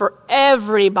for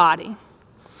everybody.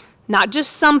 Not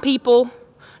just some people,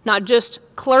 not just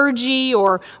clergy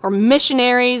or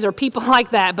missionaries or people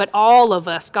like that, but all of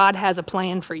us. God has a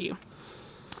plan for you.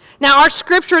 Now, our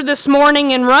scripture this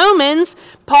morning in Romans,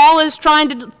 Paul is trying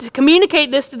to communicate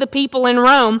this to the people in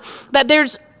Rome, that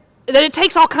it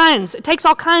takes all kinds. It takes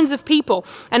all kinds of people.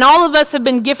 And all of us have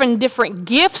been given different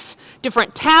gifts,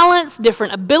 different talents,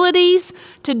 different abilities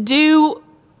to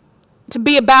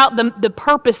be about the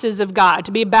purposes of God,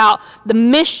 to be about the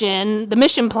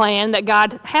mission plan that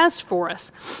God has for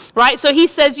us, right? So he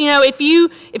says,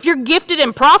 if you're gifted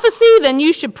in prophecy, then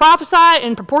you should prophesy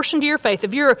in proportion to your faith.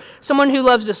 If you're someone who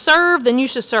loves to serve, then you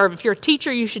should serve. If you're a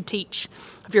teacher, you should teach.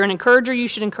 If you're an encourager, you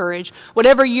should encourage.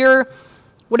 Whatever your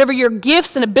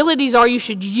gifts and abilities are, you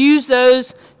should use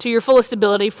those to your fullest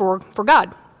ability for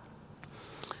God.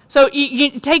 So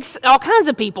it takes all kinds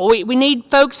of people. We need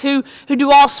folks who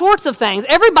do all sorts of things.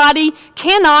 Everybody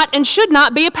cannot and should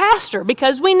not be a pastor,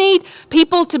 because we need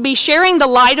people to be sharing the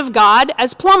light of God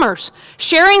as plumbers,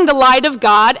 sharing the light of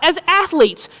God as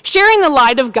athletes, sharing the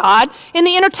light of God in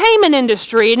the entertainment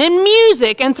industry and in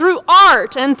music and through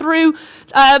art and through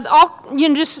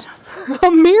just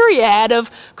a myriad of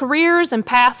careers and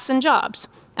paths and jobs.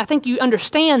 I think you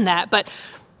understand that, but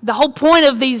the whole point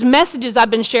of these messages I've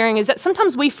been sharing is that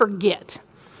sometimes we forget.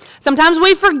 Sometimes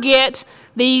we forget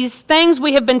these things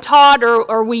we have been taught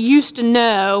or we used to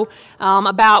know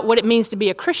about what it means to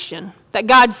be a Christian. That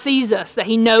God sees us, that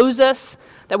He knows us,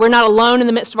 that we're not alone in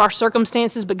the midst of our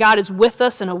circumstances, but God is with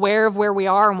us and aware of where we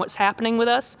are and what's happening with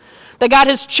us. That God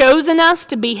has chosen us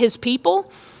to be His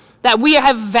people, that we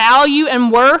have value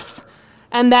and worth,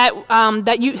 and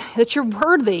that you're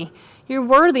worthy. You're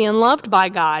worthy and loved by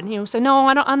God. You know, say, no,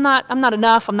 I'm not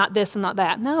enough, I'm not this, I'm not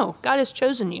that. No, God has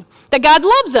chosen you. That God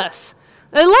loves us.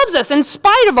 He loves us in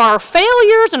spite of our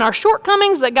failures and our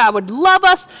shortcomings, that God would love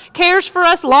us, cares for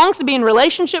us, longs to be in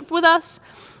relationship with us,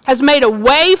 has made a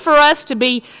way for us to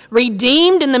be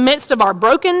redeemed in the midst of our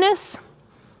brokenness.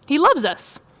 He loves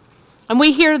us. And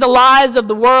we hear the lies of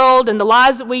the world and the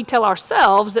lies that we tell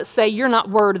ourselves that say, you're not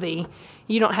worthy,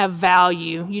 you don't have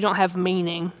value, you don't have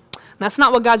meaning. And that's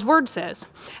not what God's Word says.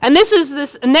 And this is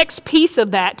this next piece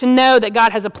of that, to know that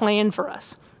God has a plan for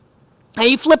us. Now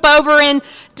you flip over and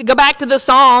to go back to the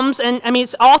Psalms, and I mean,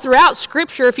 it's all throughout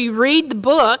Scripture. If you read the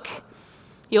book,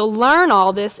 you'll learn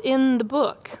all this in the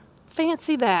book.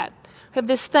 Fancy that. We have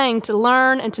this thing to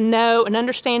learn and to know and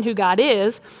understand who God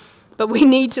is, but we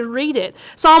need to read it.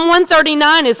 Psalm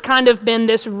 139 has kind of been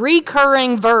this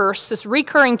recurring verse, this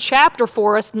recurring chapter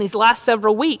for us in these last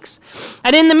several weeks.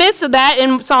 And in the midst of that,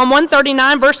 in Psalm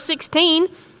 139, verse 16,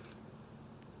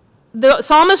 the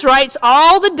psalmist writes,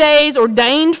 all the days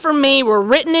ordained for me were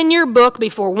written in your book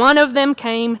before one of them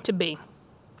came to be.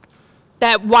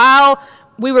 That while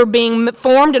we were being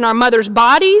formed in our mother's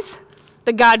bodies,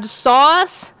 that God saw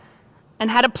us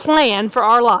and had a plan for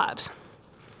our lives.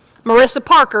 Marissa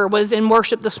Parker was in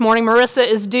worship this morning. Marissa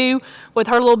is due with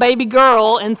her little baby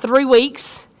girl in 3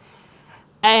 weeks.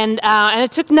 And I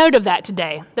took note of that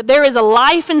today, that there is a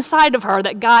life inside of her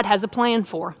that God has a plan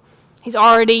for. He's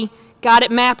already got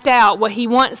it mapped out, what He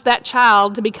wants that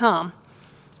child to become.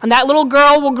 And that little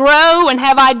girl will grow and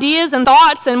have ideas and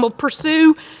thoughts and will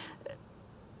pursue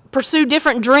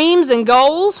different dreams and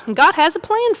goals. And God has a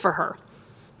plan for her.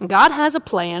 And God has a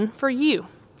plan for you.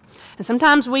 And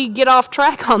sometimes we get off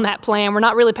track on that plan. We're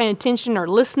not really paying attention or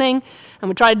listening, and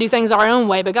we try to do things our own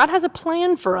way. But God has a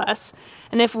plan for us.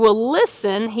 And if we'll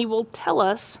listen, He will tell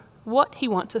us what He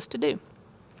wants us to do.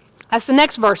 That's the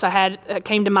next verse I had that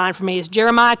came to mind for me, is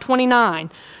Jeremiah 29.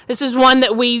 This is one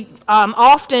that we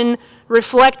often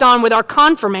reflect on with our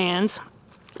confirmands,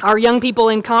 our young people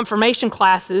in confirmation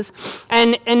classes,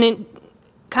 and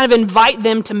kind of invite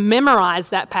them to memorize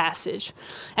that passage.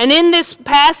 And in this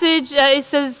passage, it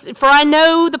says, for I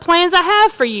know the plans I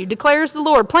have for you, declares the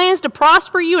Lord. Plans to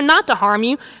prosper you and not to harm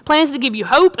you. Plans to give you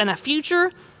hope and a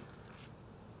future.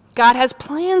 God has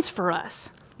plans for us.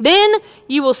 Then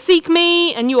you will seek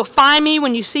me, and you will find me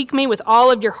when you seek me with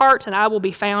all of your heart, and I will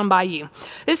be found by you.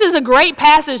 This is a great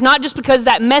passage, not just because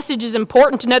that message is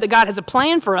important to know that God has a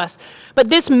plan for us, but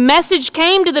this message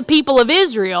came to the people of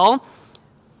Israel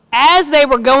as they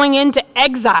were going into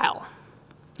exile.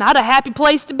 Not a happy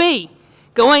place to be.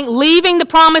 Leaving the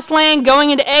promised land,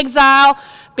 going into exile,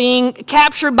 being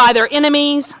captured by their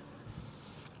enemies.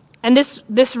 And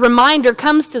this reminder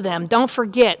comes to them. Don't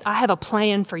forget, I have a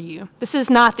plan for you. This is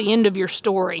not the end of your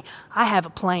story. I have a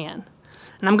plan.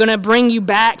 And I'm going to bring you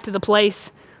back to the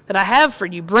place that I have for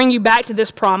you. Bring you back to this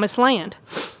promised land.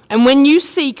 And when you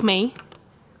seek me,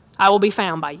 I will be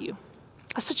found by you.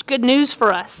 That's such good news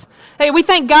for us. Hey, we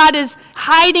think God is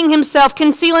hiding Himself,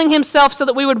 concealing Himself so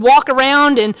that we would walk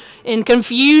around in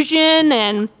confusion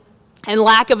and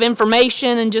lack of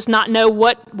information and just not know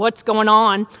what's going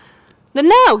on. But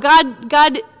no,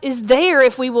 God is there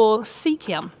if we will seek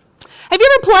Him. Have you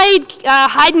ever played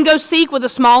hide and go seek with a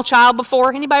small child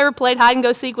before? Anybody ever played hide and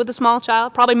go seek with a small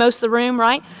child? Probably most of the room,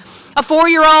 right? A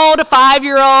 4-year-old, a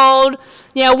 5-year-old,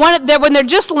 you know, when they're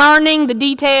just learning the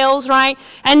details, right?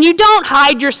 And you don't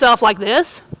hide yourself like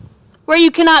this, where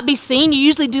you cannot be seen. You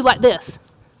usually do like this,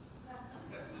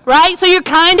 right? So you're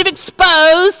kind of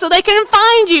exposed so they can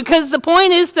find you, because the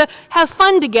point is to have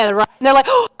fun together, right? And they're like,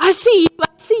 oh, I see you, I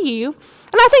see you.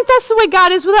 And I think that's the way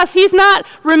God is with us. He's not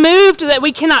removed that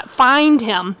we cannot find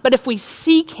Him, but if we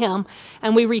seek Him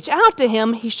and we reach out to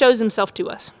Him, He shows Himself to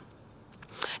us.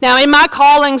 Now, in my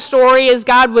calling story, as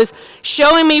God was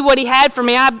showing me what He had for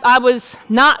me, I was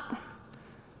not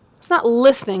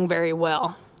listening very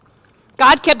well.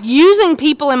 God kept using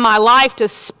people in my life to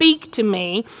speak to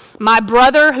me, my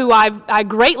brother, who I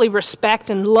greatly respect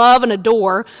and love and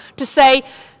adore, to say,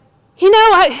 you know,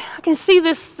 I can see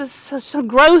this some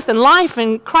growth in life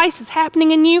and Christ is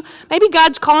happening in you. Maybe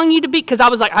God's calling you to be, because I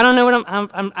was like, I don't know what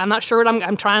I'm not sure what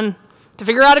I'm trying to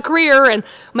figure out a career, and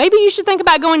maybe you should think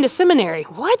about going to seminary.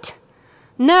 What?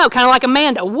 No, kind of like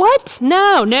Amanda. What?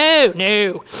 No.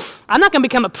 I'm not going to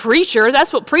become a preacher.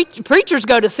 That's what preachers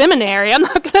go to seminary. I'm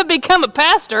not going to become a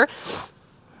pastor.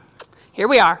 Here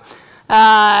we are.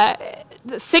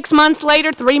 6 months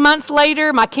later, 3 months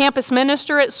later, my campus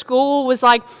minister at school was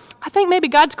like, I think maybe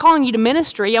God's calling you to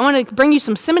ministry. I want to bring you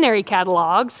some seminary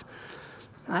catalogs.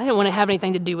 I didn't want to have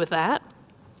anything to do with that.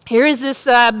 Here is this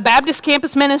Baptist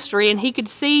campus ministry, and he could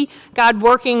see God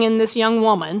working in this young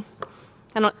woman.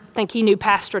 I don't think he knew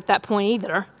pastor at that point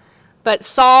either, but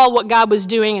saw what God was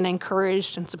doing and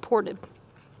encouraged and supported.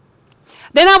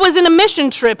 Then I was in a mission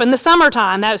trip in the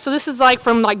summertime. So this is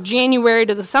from January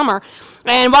to the summer.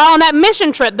 And while on that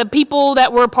mission trip, the people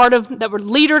that were that were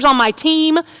leaders on my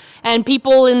team and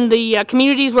people in the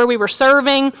communities where we were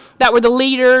serving that were the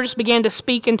leaders began to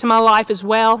speak into my life as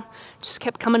well. Just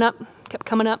kept coming up, kept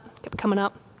coming up, kept coming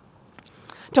up.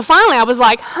 Till finally I was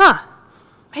like,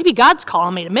 maybe God's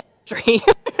calling me to ministry.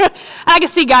 I could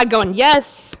see God going,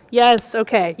 yes, yes,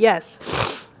 okay, yes.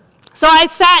 So I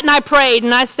sat and I prayed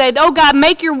and I said, oh God,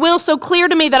 make your will so clear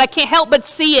to me that I can't help but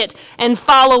see it and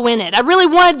follow in it. I really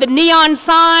wanted the neon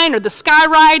sign or the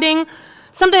skywriting,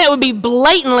 something that would be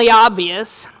blatantly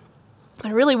obvious. It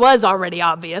really was already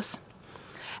obvious.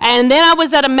 And then I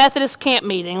was at a Methodist camp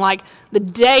meeting, the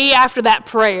day after that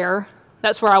prayer.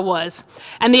 That's where I was.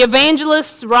 And the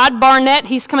evangelist, Rod Barnett,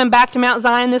 he's coming back to Mount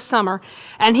Zion this summer.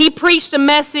 And he preached a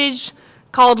message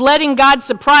called Letting God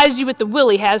Surprise You with the Will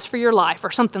He Has for Your Life, or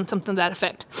something to that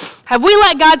effect. Have we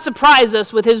let God surprise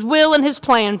us with His will and His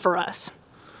plan for us?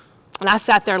 And I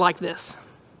sat there like this,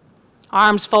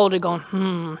 arms folded, going,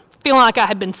 feeling like I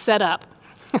had been set up.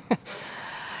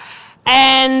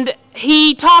 And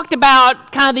he talked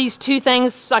about kind of these two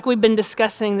things like we've been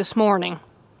discussing this morning.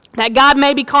 That God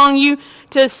may be calling you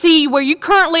to see where you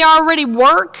currently already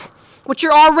work, what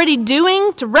you're already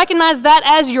doing, to recognize that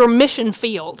as your mission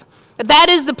field. That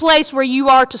is the place where you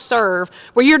are to serve,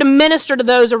 where you're to minister to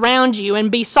those around you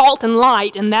and be salt and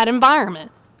light in that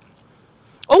environment.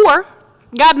 Or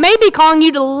God may be calling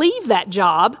you to leave that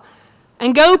job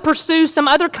and go pursue some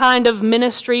other kind of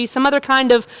ministry, some other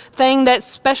kind of thing that's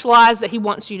specialized that He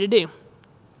wants you to do.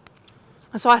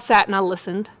 And so I sat and I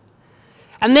listened.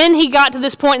 And then he got to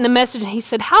this point in the message and he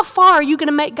said, how far are you going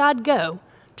to make God go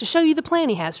to show you the plan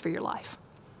He has for your life?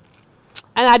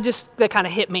 And that kind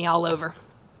of hit me all over.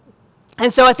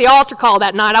 And so at the altar call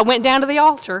that night, I went down to the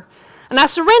altar and I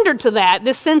surrendered to that,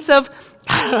 this sense of,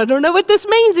 I don't know what this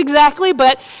means exactly,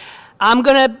 but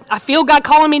I feel God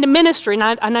calling me to ministry and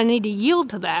I need to yield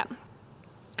to that.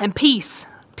 And peace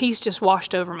just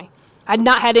washed over me. I'd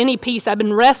not had any peace. I'd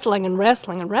been wrestling and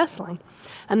wrestling and wrestling.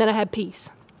 And then I had peace.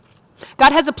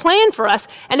 God has a plan for us,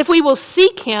 and if we will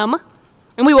seek Him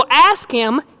and we will ask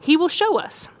Him, He will show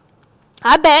us.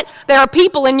 I bet there are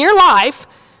people in your life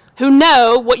who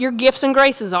know what your gifts and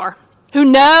graces are, who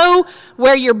know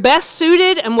where you're best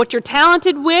suited and what you're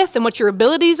talented with and what your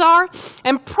abilities are,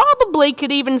 and probably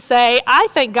could even say, I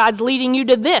think God's leading you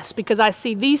to this because I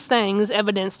see these things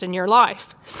evidenced in your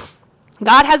life.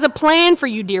 God has a plan for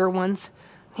you, dear ones.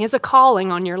 He has a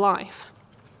calling on your life.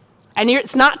 And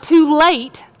it's not too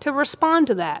late to respond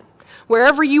to that.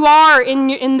 Wherever you are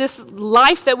in this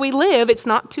life that we live, it's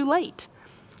not too late.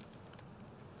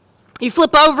 You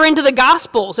flip over into the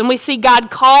Gospels and we see God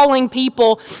calling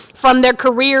people from their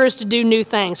careers to do new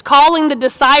things, calling the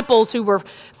disciples who were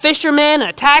fishermen,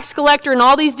 a tax collector, and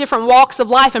all these different walks of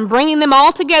life, and bringing them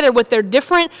all together with their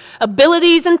different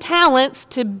abilities and talents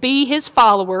to be His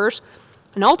followers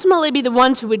and ultimately be the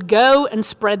ones who would go and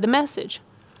spread the message.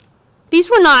 These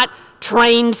were not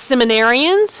trained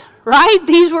seminarians, right?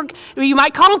 These were, you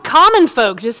might call them common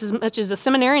folk, just as much as a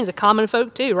seminarian's a common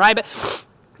folk too, right? But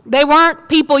they weren't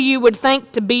people you would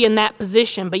think to be in that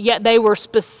position, but yet they were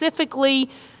specifically,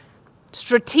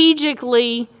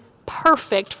 strategically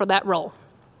perfect for that role.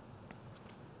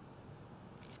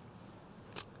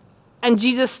 And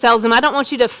Jesus tells them, I don't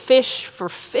want you to fish for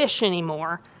fish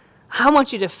anymore. I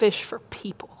want you to fish for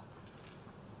people.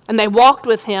 And they walked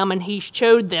with Him, and He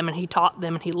showed them, and He taught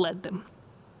them, and He led them.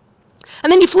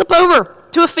 And then you flip over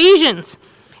to Ephesians.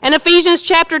 And Ephesians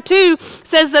chapter 2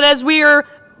 says that as we are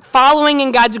following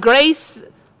in God's grace,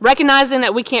 recognizing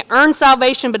that we can't earn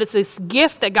salvation, but it's this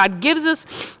gift that God gives us,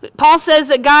 Paul says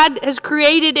that God has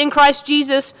created in Christ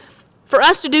Jesus for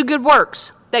us to do good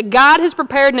works, that God has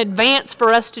prepared in advance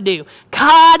for us to do.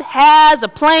 God has a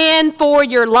plan for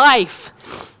your life.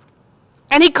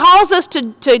 And He calls us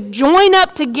to join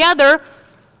up together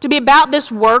to be about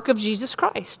this work of Jesus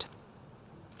Christ.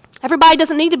 Everybody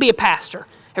doesn't need to be a pastor.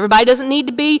 Everybody doesn't need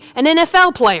to be an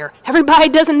NFL player. Everybody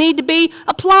doesn't need to be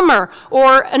a plumber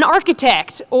or an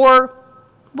architect or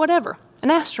whatever,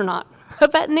 an astronaut, a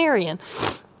veterinarian,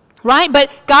 right? But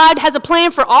God has a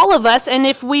plan for all of us, and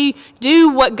if we do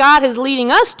what God is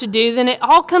leading us to do, then it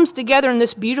all comes together in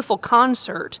this beautiful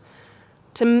concert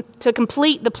to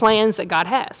complete the plans that God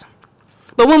has.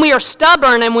 But when we are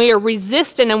stubborn and we are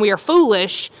resistant and we are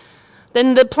foolish,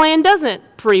 then the plan doesn't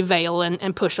prevail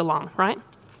and push along, right?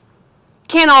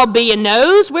 Can't all be a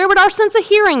nose. Where would our sense of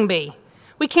hearing be?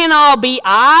 We can't all be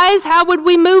eyes. How would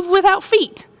we move without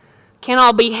feet? Can't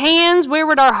all be hands. Where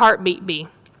would our heartbeat be?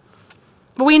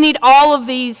 But we need all of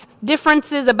these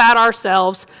differences about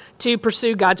ourselves to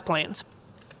pursue God's plans.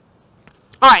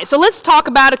 All right, so let's talk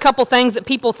about a couple things that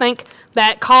people think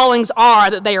that callings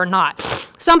are that they are not.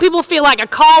 Some people feel like a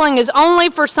calling is only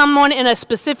for someone in a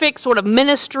specific sort of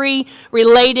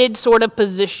ministry-related sort of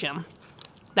position.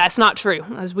 That's not true,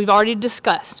 as we've already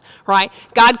discussed, right?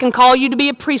 God can call you to be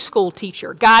a preschool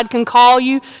teacher. God can call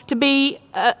you to be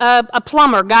a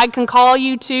plumber. God can call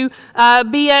you to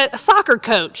be a soccer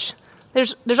coach.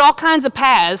 There's all kinds of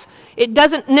paths. It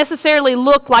doesn't necessarily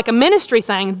look like a ministry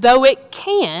thing, though it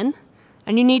can,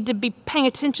 and you need to be paying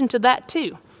attention to that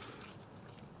too.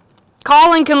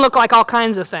 Calling can look like all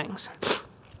kinds of things.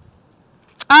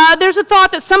 There's a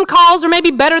thought that some calls are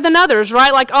maybe better than others,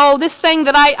 right? Like, oh, this thing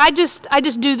that I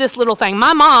just do this little thing.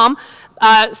 My mom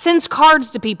sends cards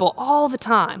to people all the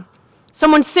time.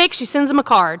 Someone's sick, she sends them a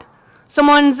card.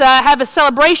 Someone's have a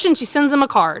celebration, she sends them a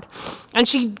card. And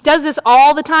she does this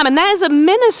all the time. And that is a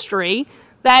ministry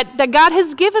that God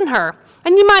has given her.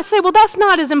 And you might say, well, that's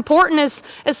not as important as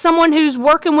someone who's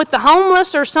working with the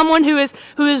homeless or someone who is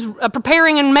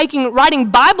preparing and writing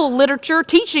Bible literature,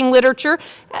 teaching literature.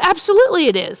 Absolutely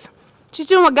it is. She's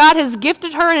doing what God has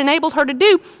gifted her and enabled her to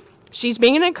do. She's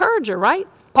being an encourager, right?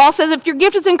 Paul says if your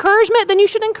gift is encouragement, then you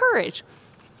should encourage.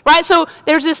 Right? So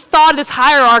there's this thought, this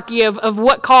hierarchy of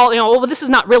what call, well, this is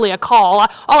not really a call.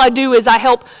 All I do is I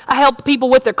help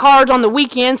people with their cards on the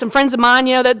weekend. Some friends of mine,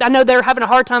 that I know they're having a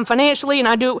hard time financially, and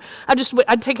I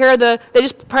take care of they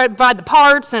just provide the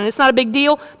parts, and it's not a big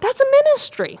deal. That's a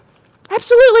ministry.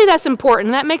 Absolutely that's important,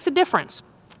 and that makes a difference.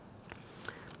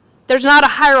 There's not a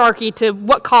hierarchy to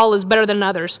what call is better than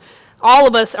others. All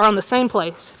of us are on the same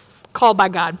place, called by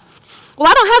God. Well,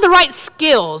 I don't have the right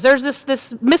skills. There's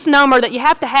this misnomer that you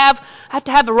have to have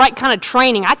the right kind of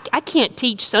training. I can't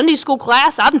teach Sunday school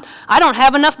class. I don't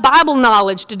have enough Bible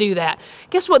knowledge to do that.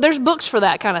 Guess what? There's books for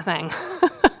that kind of thing.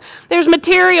 There's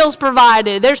materials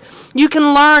provided. You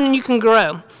can learn and you can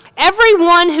grow.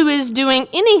 Everyone who is doing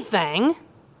anything,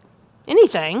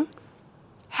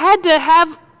 had to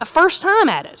have a first time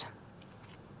at it.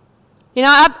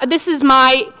 This is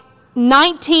my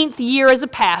 19th year as a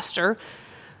pastor.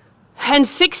 And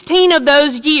 16 of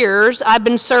those years, I've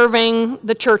been serving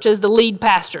the church as the lead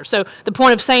pastor. So the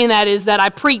point of saying that is that I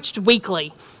preached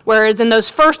weekly, whereas in those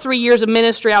first 3 years of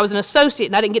ministry, I was an associate,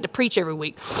 and I didn't get to preach every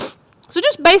week. So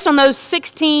just based on those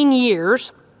 16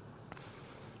 years,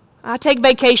 I take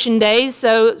vacation days,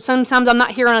 so sometimes I'm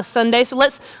not here on a Sunday. So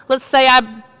let's say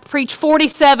I preach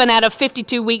 47 out of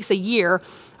 52 weeks a year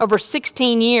over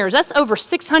 16 years. That's over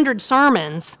 600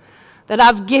 sermons that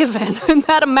I've given in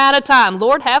that amount of time.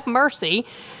 Lord have mercy.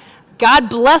 God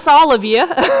bless all of you.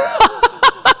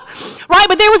 Right,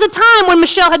 but there was a time when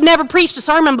Michelle had never preached a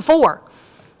sermon before.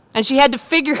 And she had to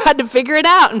figure it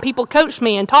out, and people coached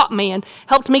me and taught me and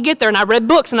helped me get there. And I read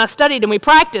books, and I studied, and we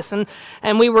practiced,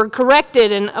 and we were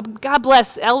corrected. And God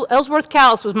bless, Ellsworth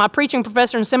Callis was my preaching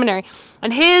professor in seminary.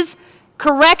 And his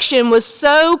correction was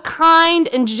so kind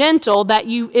and gentle that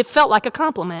it felt like a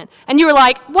compliment. And you were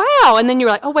like, wow. And then you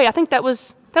were like, oh, wait, I think that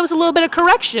was a little bit of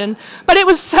correction. But it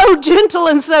was so gentle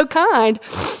and so kind.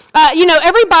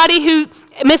 Everybody who,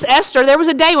 Miss Esther, there was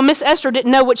a day when Miss Esther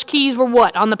didn't know which keys were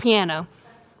what on the piano.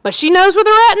 But she knows where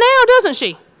they're at now, doesn't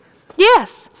she?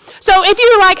 Yes. So if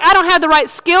you're like, I don't have the right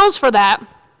skills for that,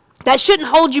 that shouldn't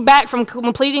hold you back from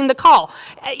completing the call.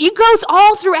 You go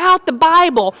all throughout the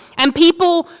Bible, and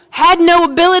people had no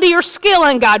ability or skill,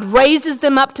 and God raises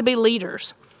them up to be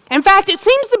leaders. In fact, it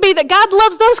seems to be that God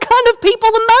loves those kind of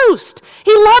people the most.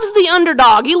 He loves the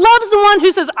underdog. He loves the one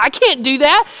who says, I can't do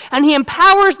that, and He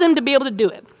empowers them to be able to do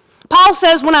it. Paul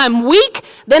says, when I'm weak,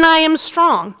 then I am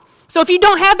strong. So if you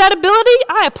don't have that ability,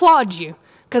 I applaud you,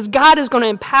 because God is going to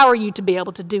empower you to be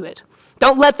able to do it.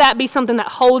 Don't let that be something that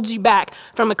holds you back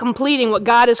from completing what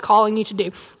God is calling you to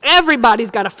do.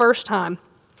 Everybody's got a first time.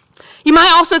 You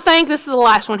might also think, this is the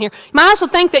last one here, you might also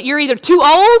think that you're either too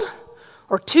old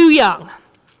or too young.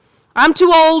 I'm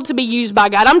too old to be used by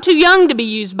God. I'm too young to be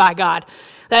used by God.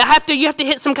 You have to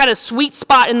hit some kind of sweet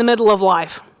spot in the middle of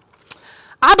life.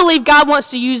 I believe God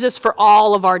wants to use us for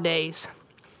all of our days.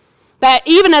 That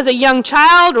even as a young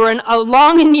child or a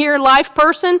long-in-year life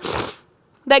person,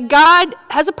 that God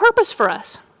has a purpose for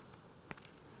us.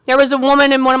 There was a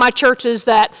woman in one of my churches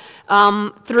that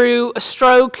through a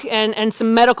stroke and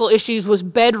some medical issues was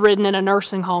bedridden in a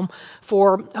nursing home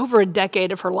for over a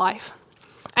decade of her life.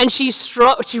 And she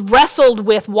wrestled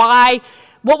with what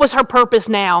was her purpose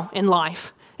now in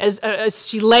life as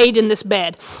she laid in this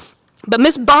bed. But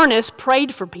Miss Barnes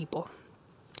prayed for people.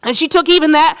 And she took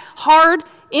even that hard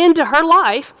into her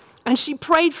life, And she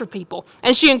prayed for people.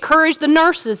 And she encouraged the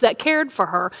nurses that cared for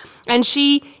her. And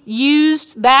she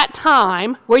used that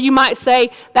time where you might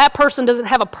say that person doesn't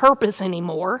have a purpose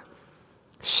anymore.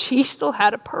 She still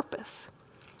had a purpose.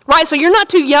 Right? So you're not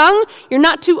too young, you're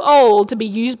not too old to be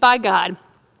used by God.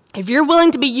 If you're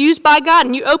willing to be used by God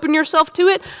and you open yourself to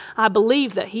it, I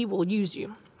believe that He will use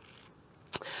you.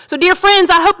 So dear friends,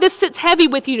 I hope this sits heavy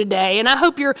with you today, and I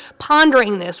hope you're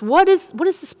pondering this. What is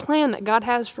this plan that God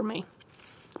has for me?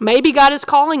 Maybe God is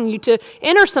calling you to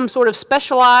enter some sort of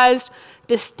specialized,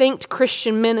 distinct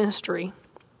Christian ministry.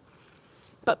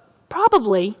 But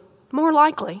probably, more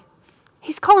likely,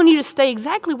 He's calling you to stay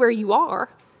exactly where you are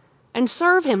and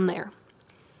serve Him there.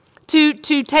 To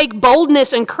take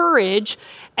boldness and courage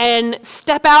and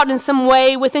step out in some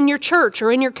way within your church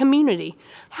or in your community.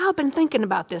 Now, I've been thinking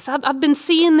about this. I've been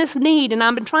seeing this need, and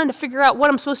I've been trying to figure out what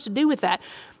I'm supposed to do with that.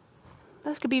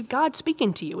 That could be God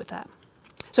speaking to you with that.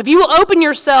 So if you will open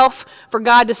yourself for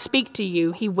God to speak to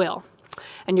you, He will.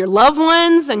 And your loved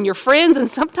ones and your friends and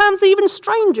sometimes even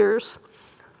strangers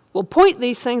will point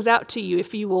these things out to you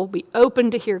if you will be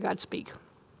open to hear God speak.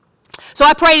 So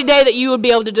I pray today that you would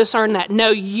be able to discern that. No,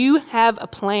 you have a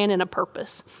plan and a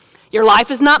purpose. Your life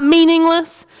is not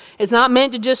meaningless. It's not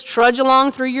meant to just trudge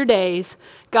along through your days.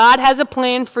 God has a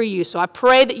plan for you. So I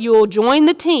pray that you will join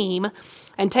the team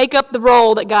and take up the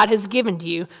role that God has given to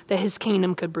you, that His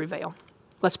kingdom could prevail.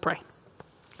 Let's pray.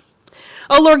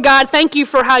 Oh, Lord God, thank you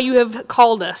for how you have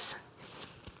called us,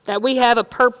 that we have a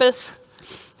purpose,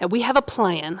 that we have a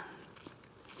plan,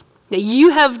 that you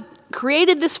have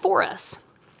created this for us.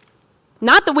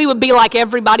 Not that we would be like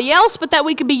everybody else, but that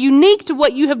we could be unique to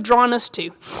what you have drawn us to.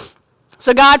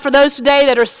 So God, for those today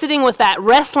that are sitting with that,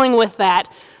 wrestling with that,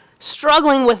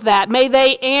 struggling with that, may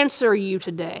they answer you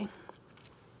today.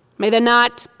 May they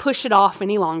not push it off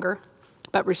any longer,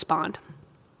 but respond.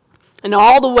 In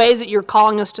all the ways that you're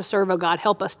calling us to serve, oh God,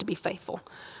 help us to be faithful.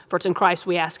 For it's in Christ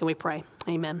we ask and we pray.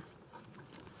 Amen.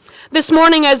 This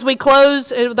morning, as we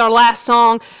close with our last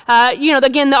song,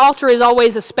 again, the altar is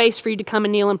always a space for you to come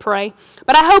and kneel and pray.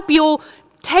 But I hope you'll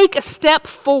take a step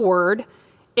forward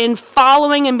in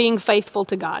following and being faithful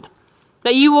to God.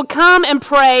 That you will come and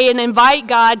pray and invite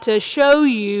God to show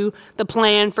you the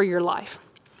plan for your life.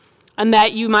 And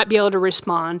that you might be able to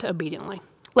respond obediently.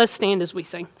 Let's stand as we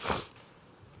sing.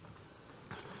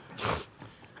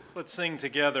 Let's sing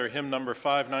together hymn number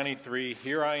 593,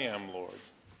 Here I Am, Lord.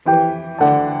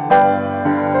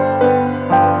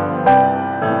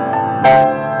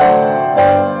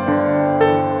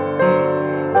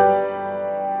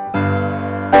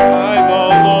 I, the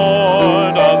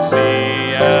Lord of sea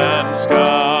and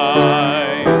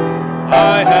sky,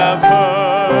 I have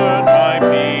heard my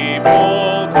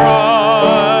people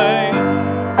cry,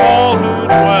 all who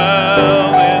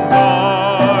dwell in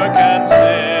dark and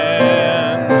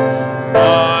sin,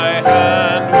 my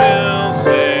hand will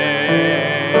save.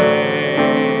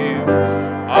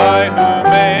 I who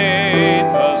made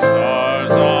the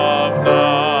stars of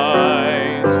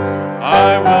night,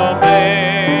 I will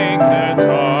make their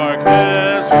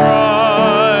darkness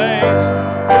bright.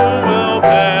 Who will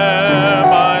bear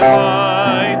my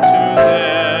light to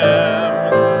them?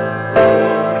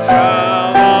 Whom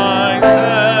shall I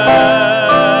send?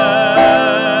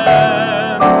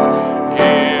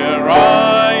 Here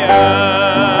I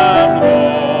am,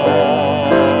 Lord.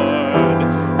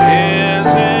 Is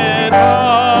it I,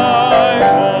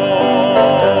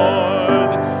 Lord?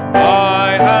 I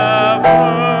have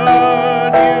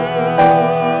heard you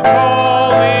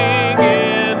calling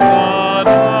in the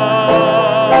night.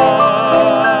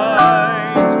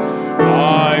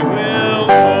 I will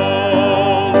go,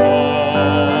 Lord,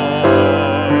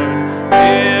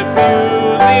 if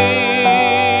you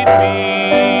lead me.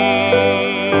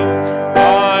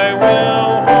 I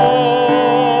will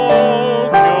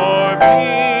hold your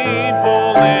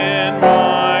people in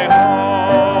my heart.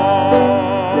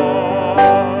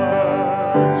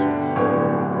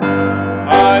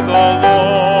 I, the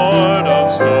Lord of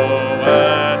snow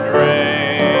and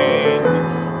rain,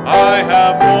 I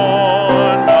have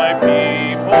borne my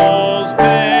people's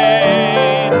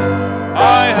pain.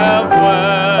 I have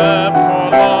wept for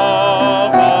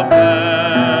love of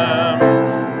them.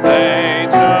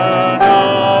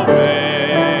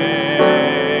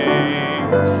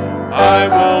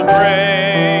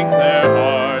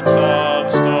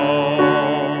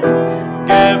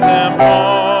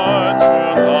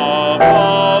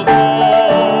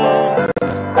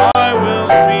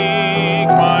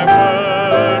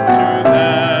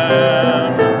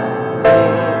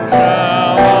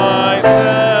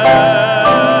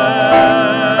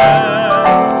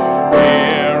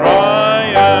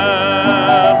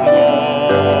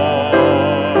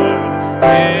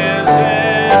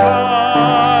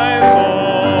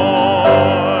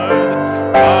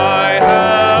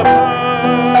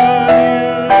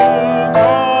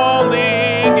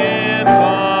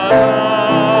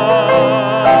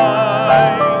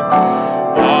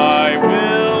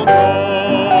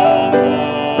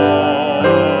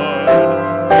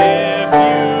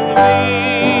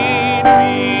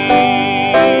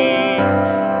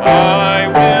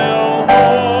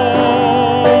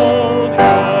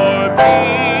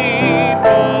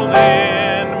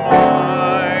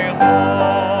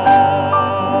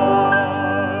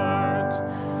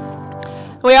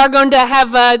 are going to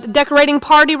have a decorating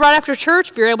party right after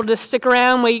church. If you're able to stick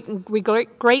around, we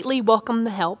greatly welcome the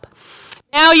help.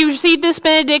 Now you receive this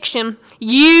benediction.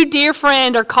 You, dear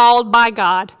friend, are called by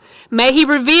God. May He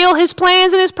reveal His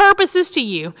plans and His purposes to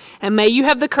you, and may you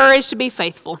have the courage to be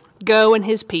faithful. Go in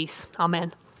His peace.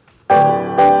 Amen.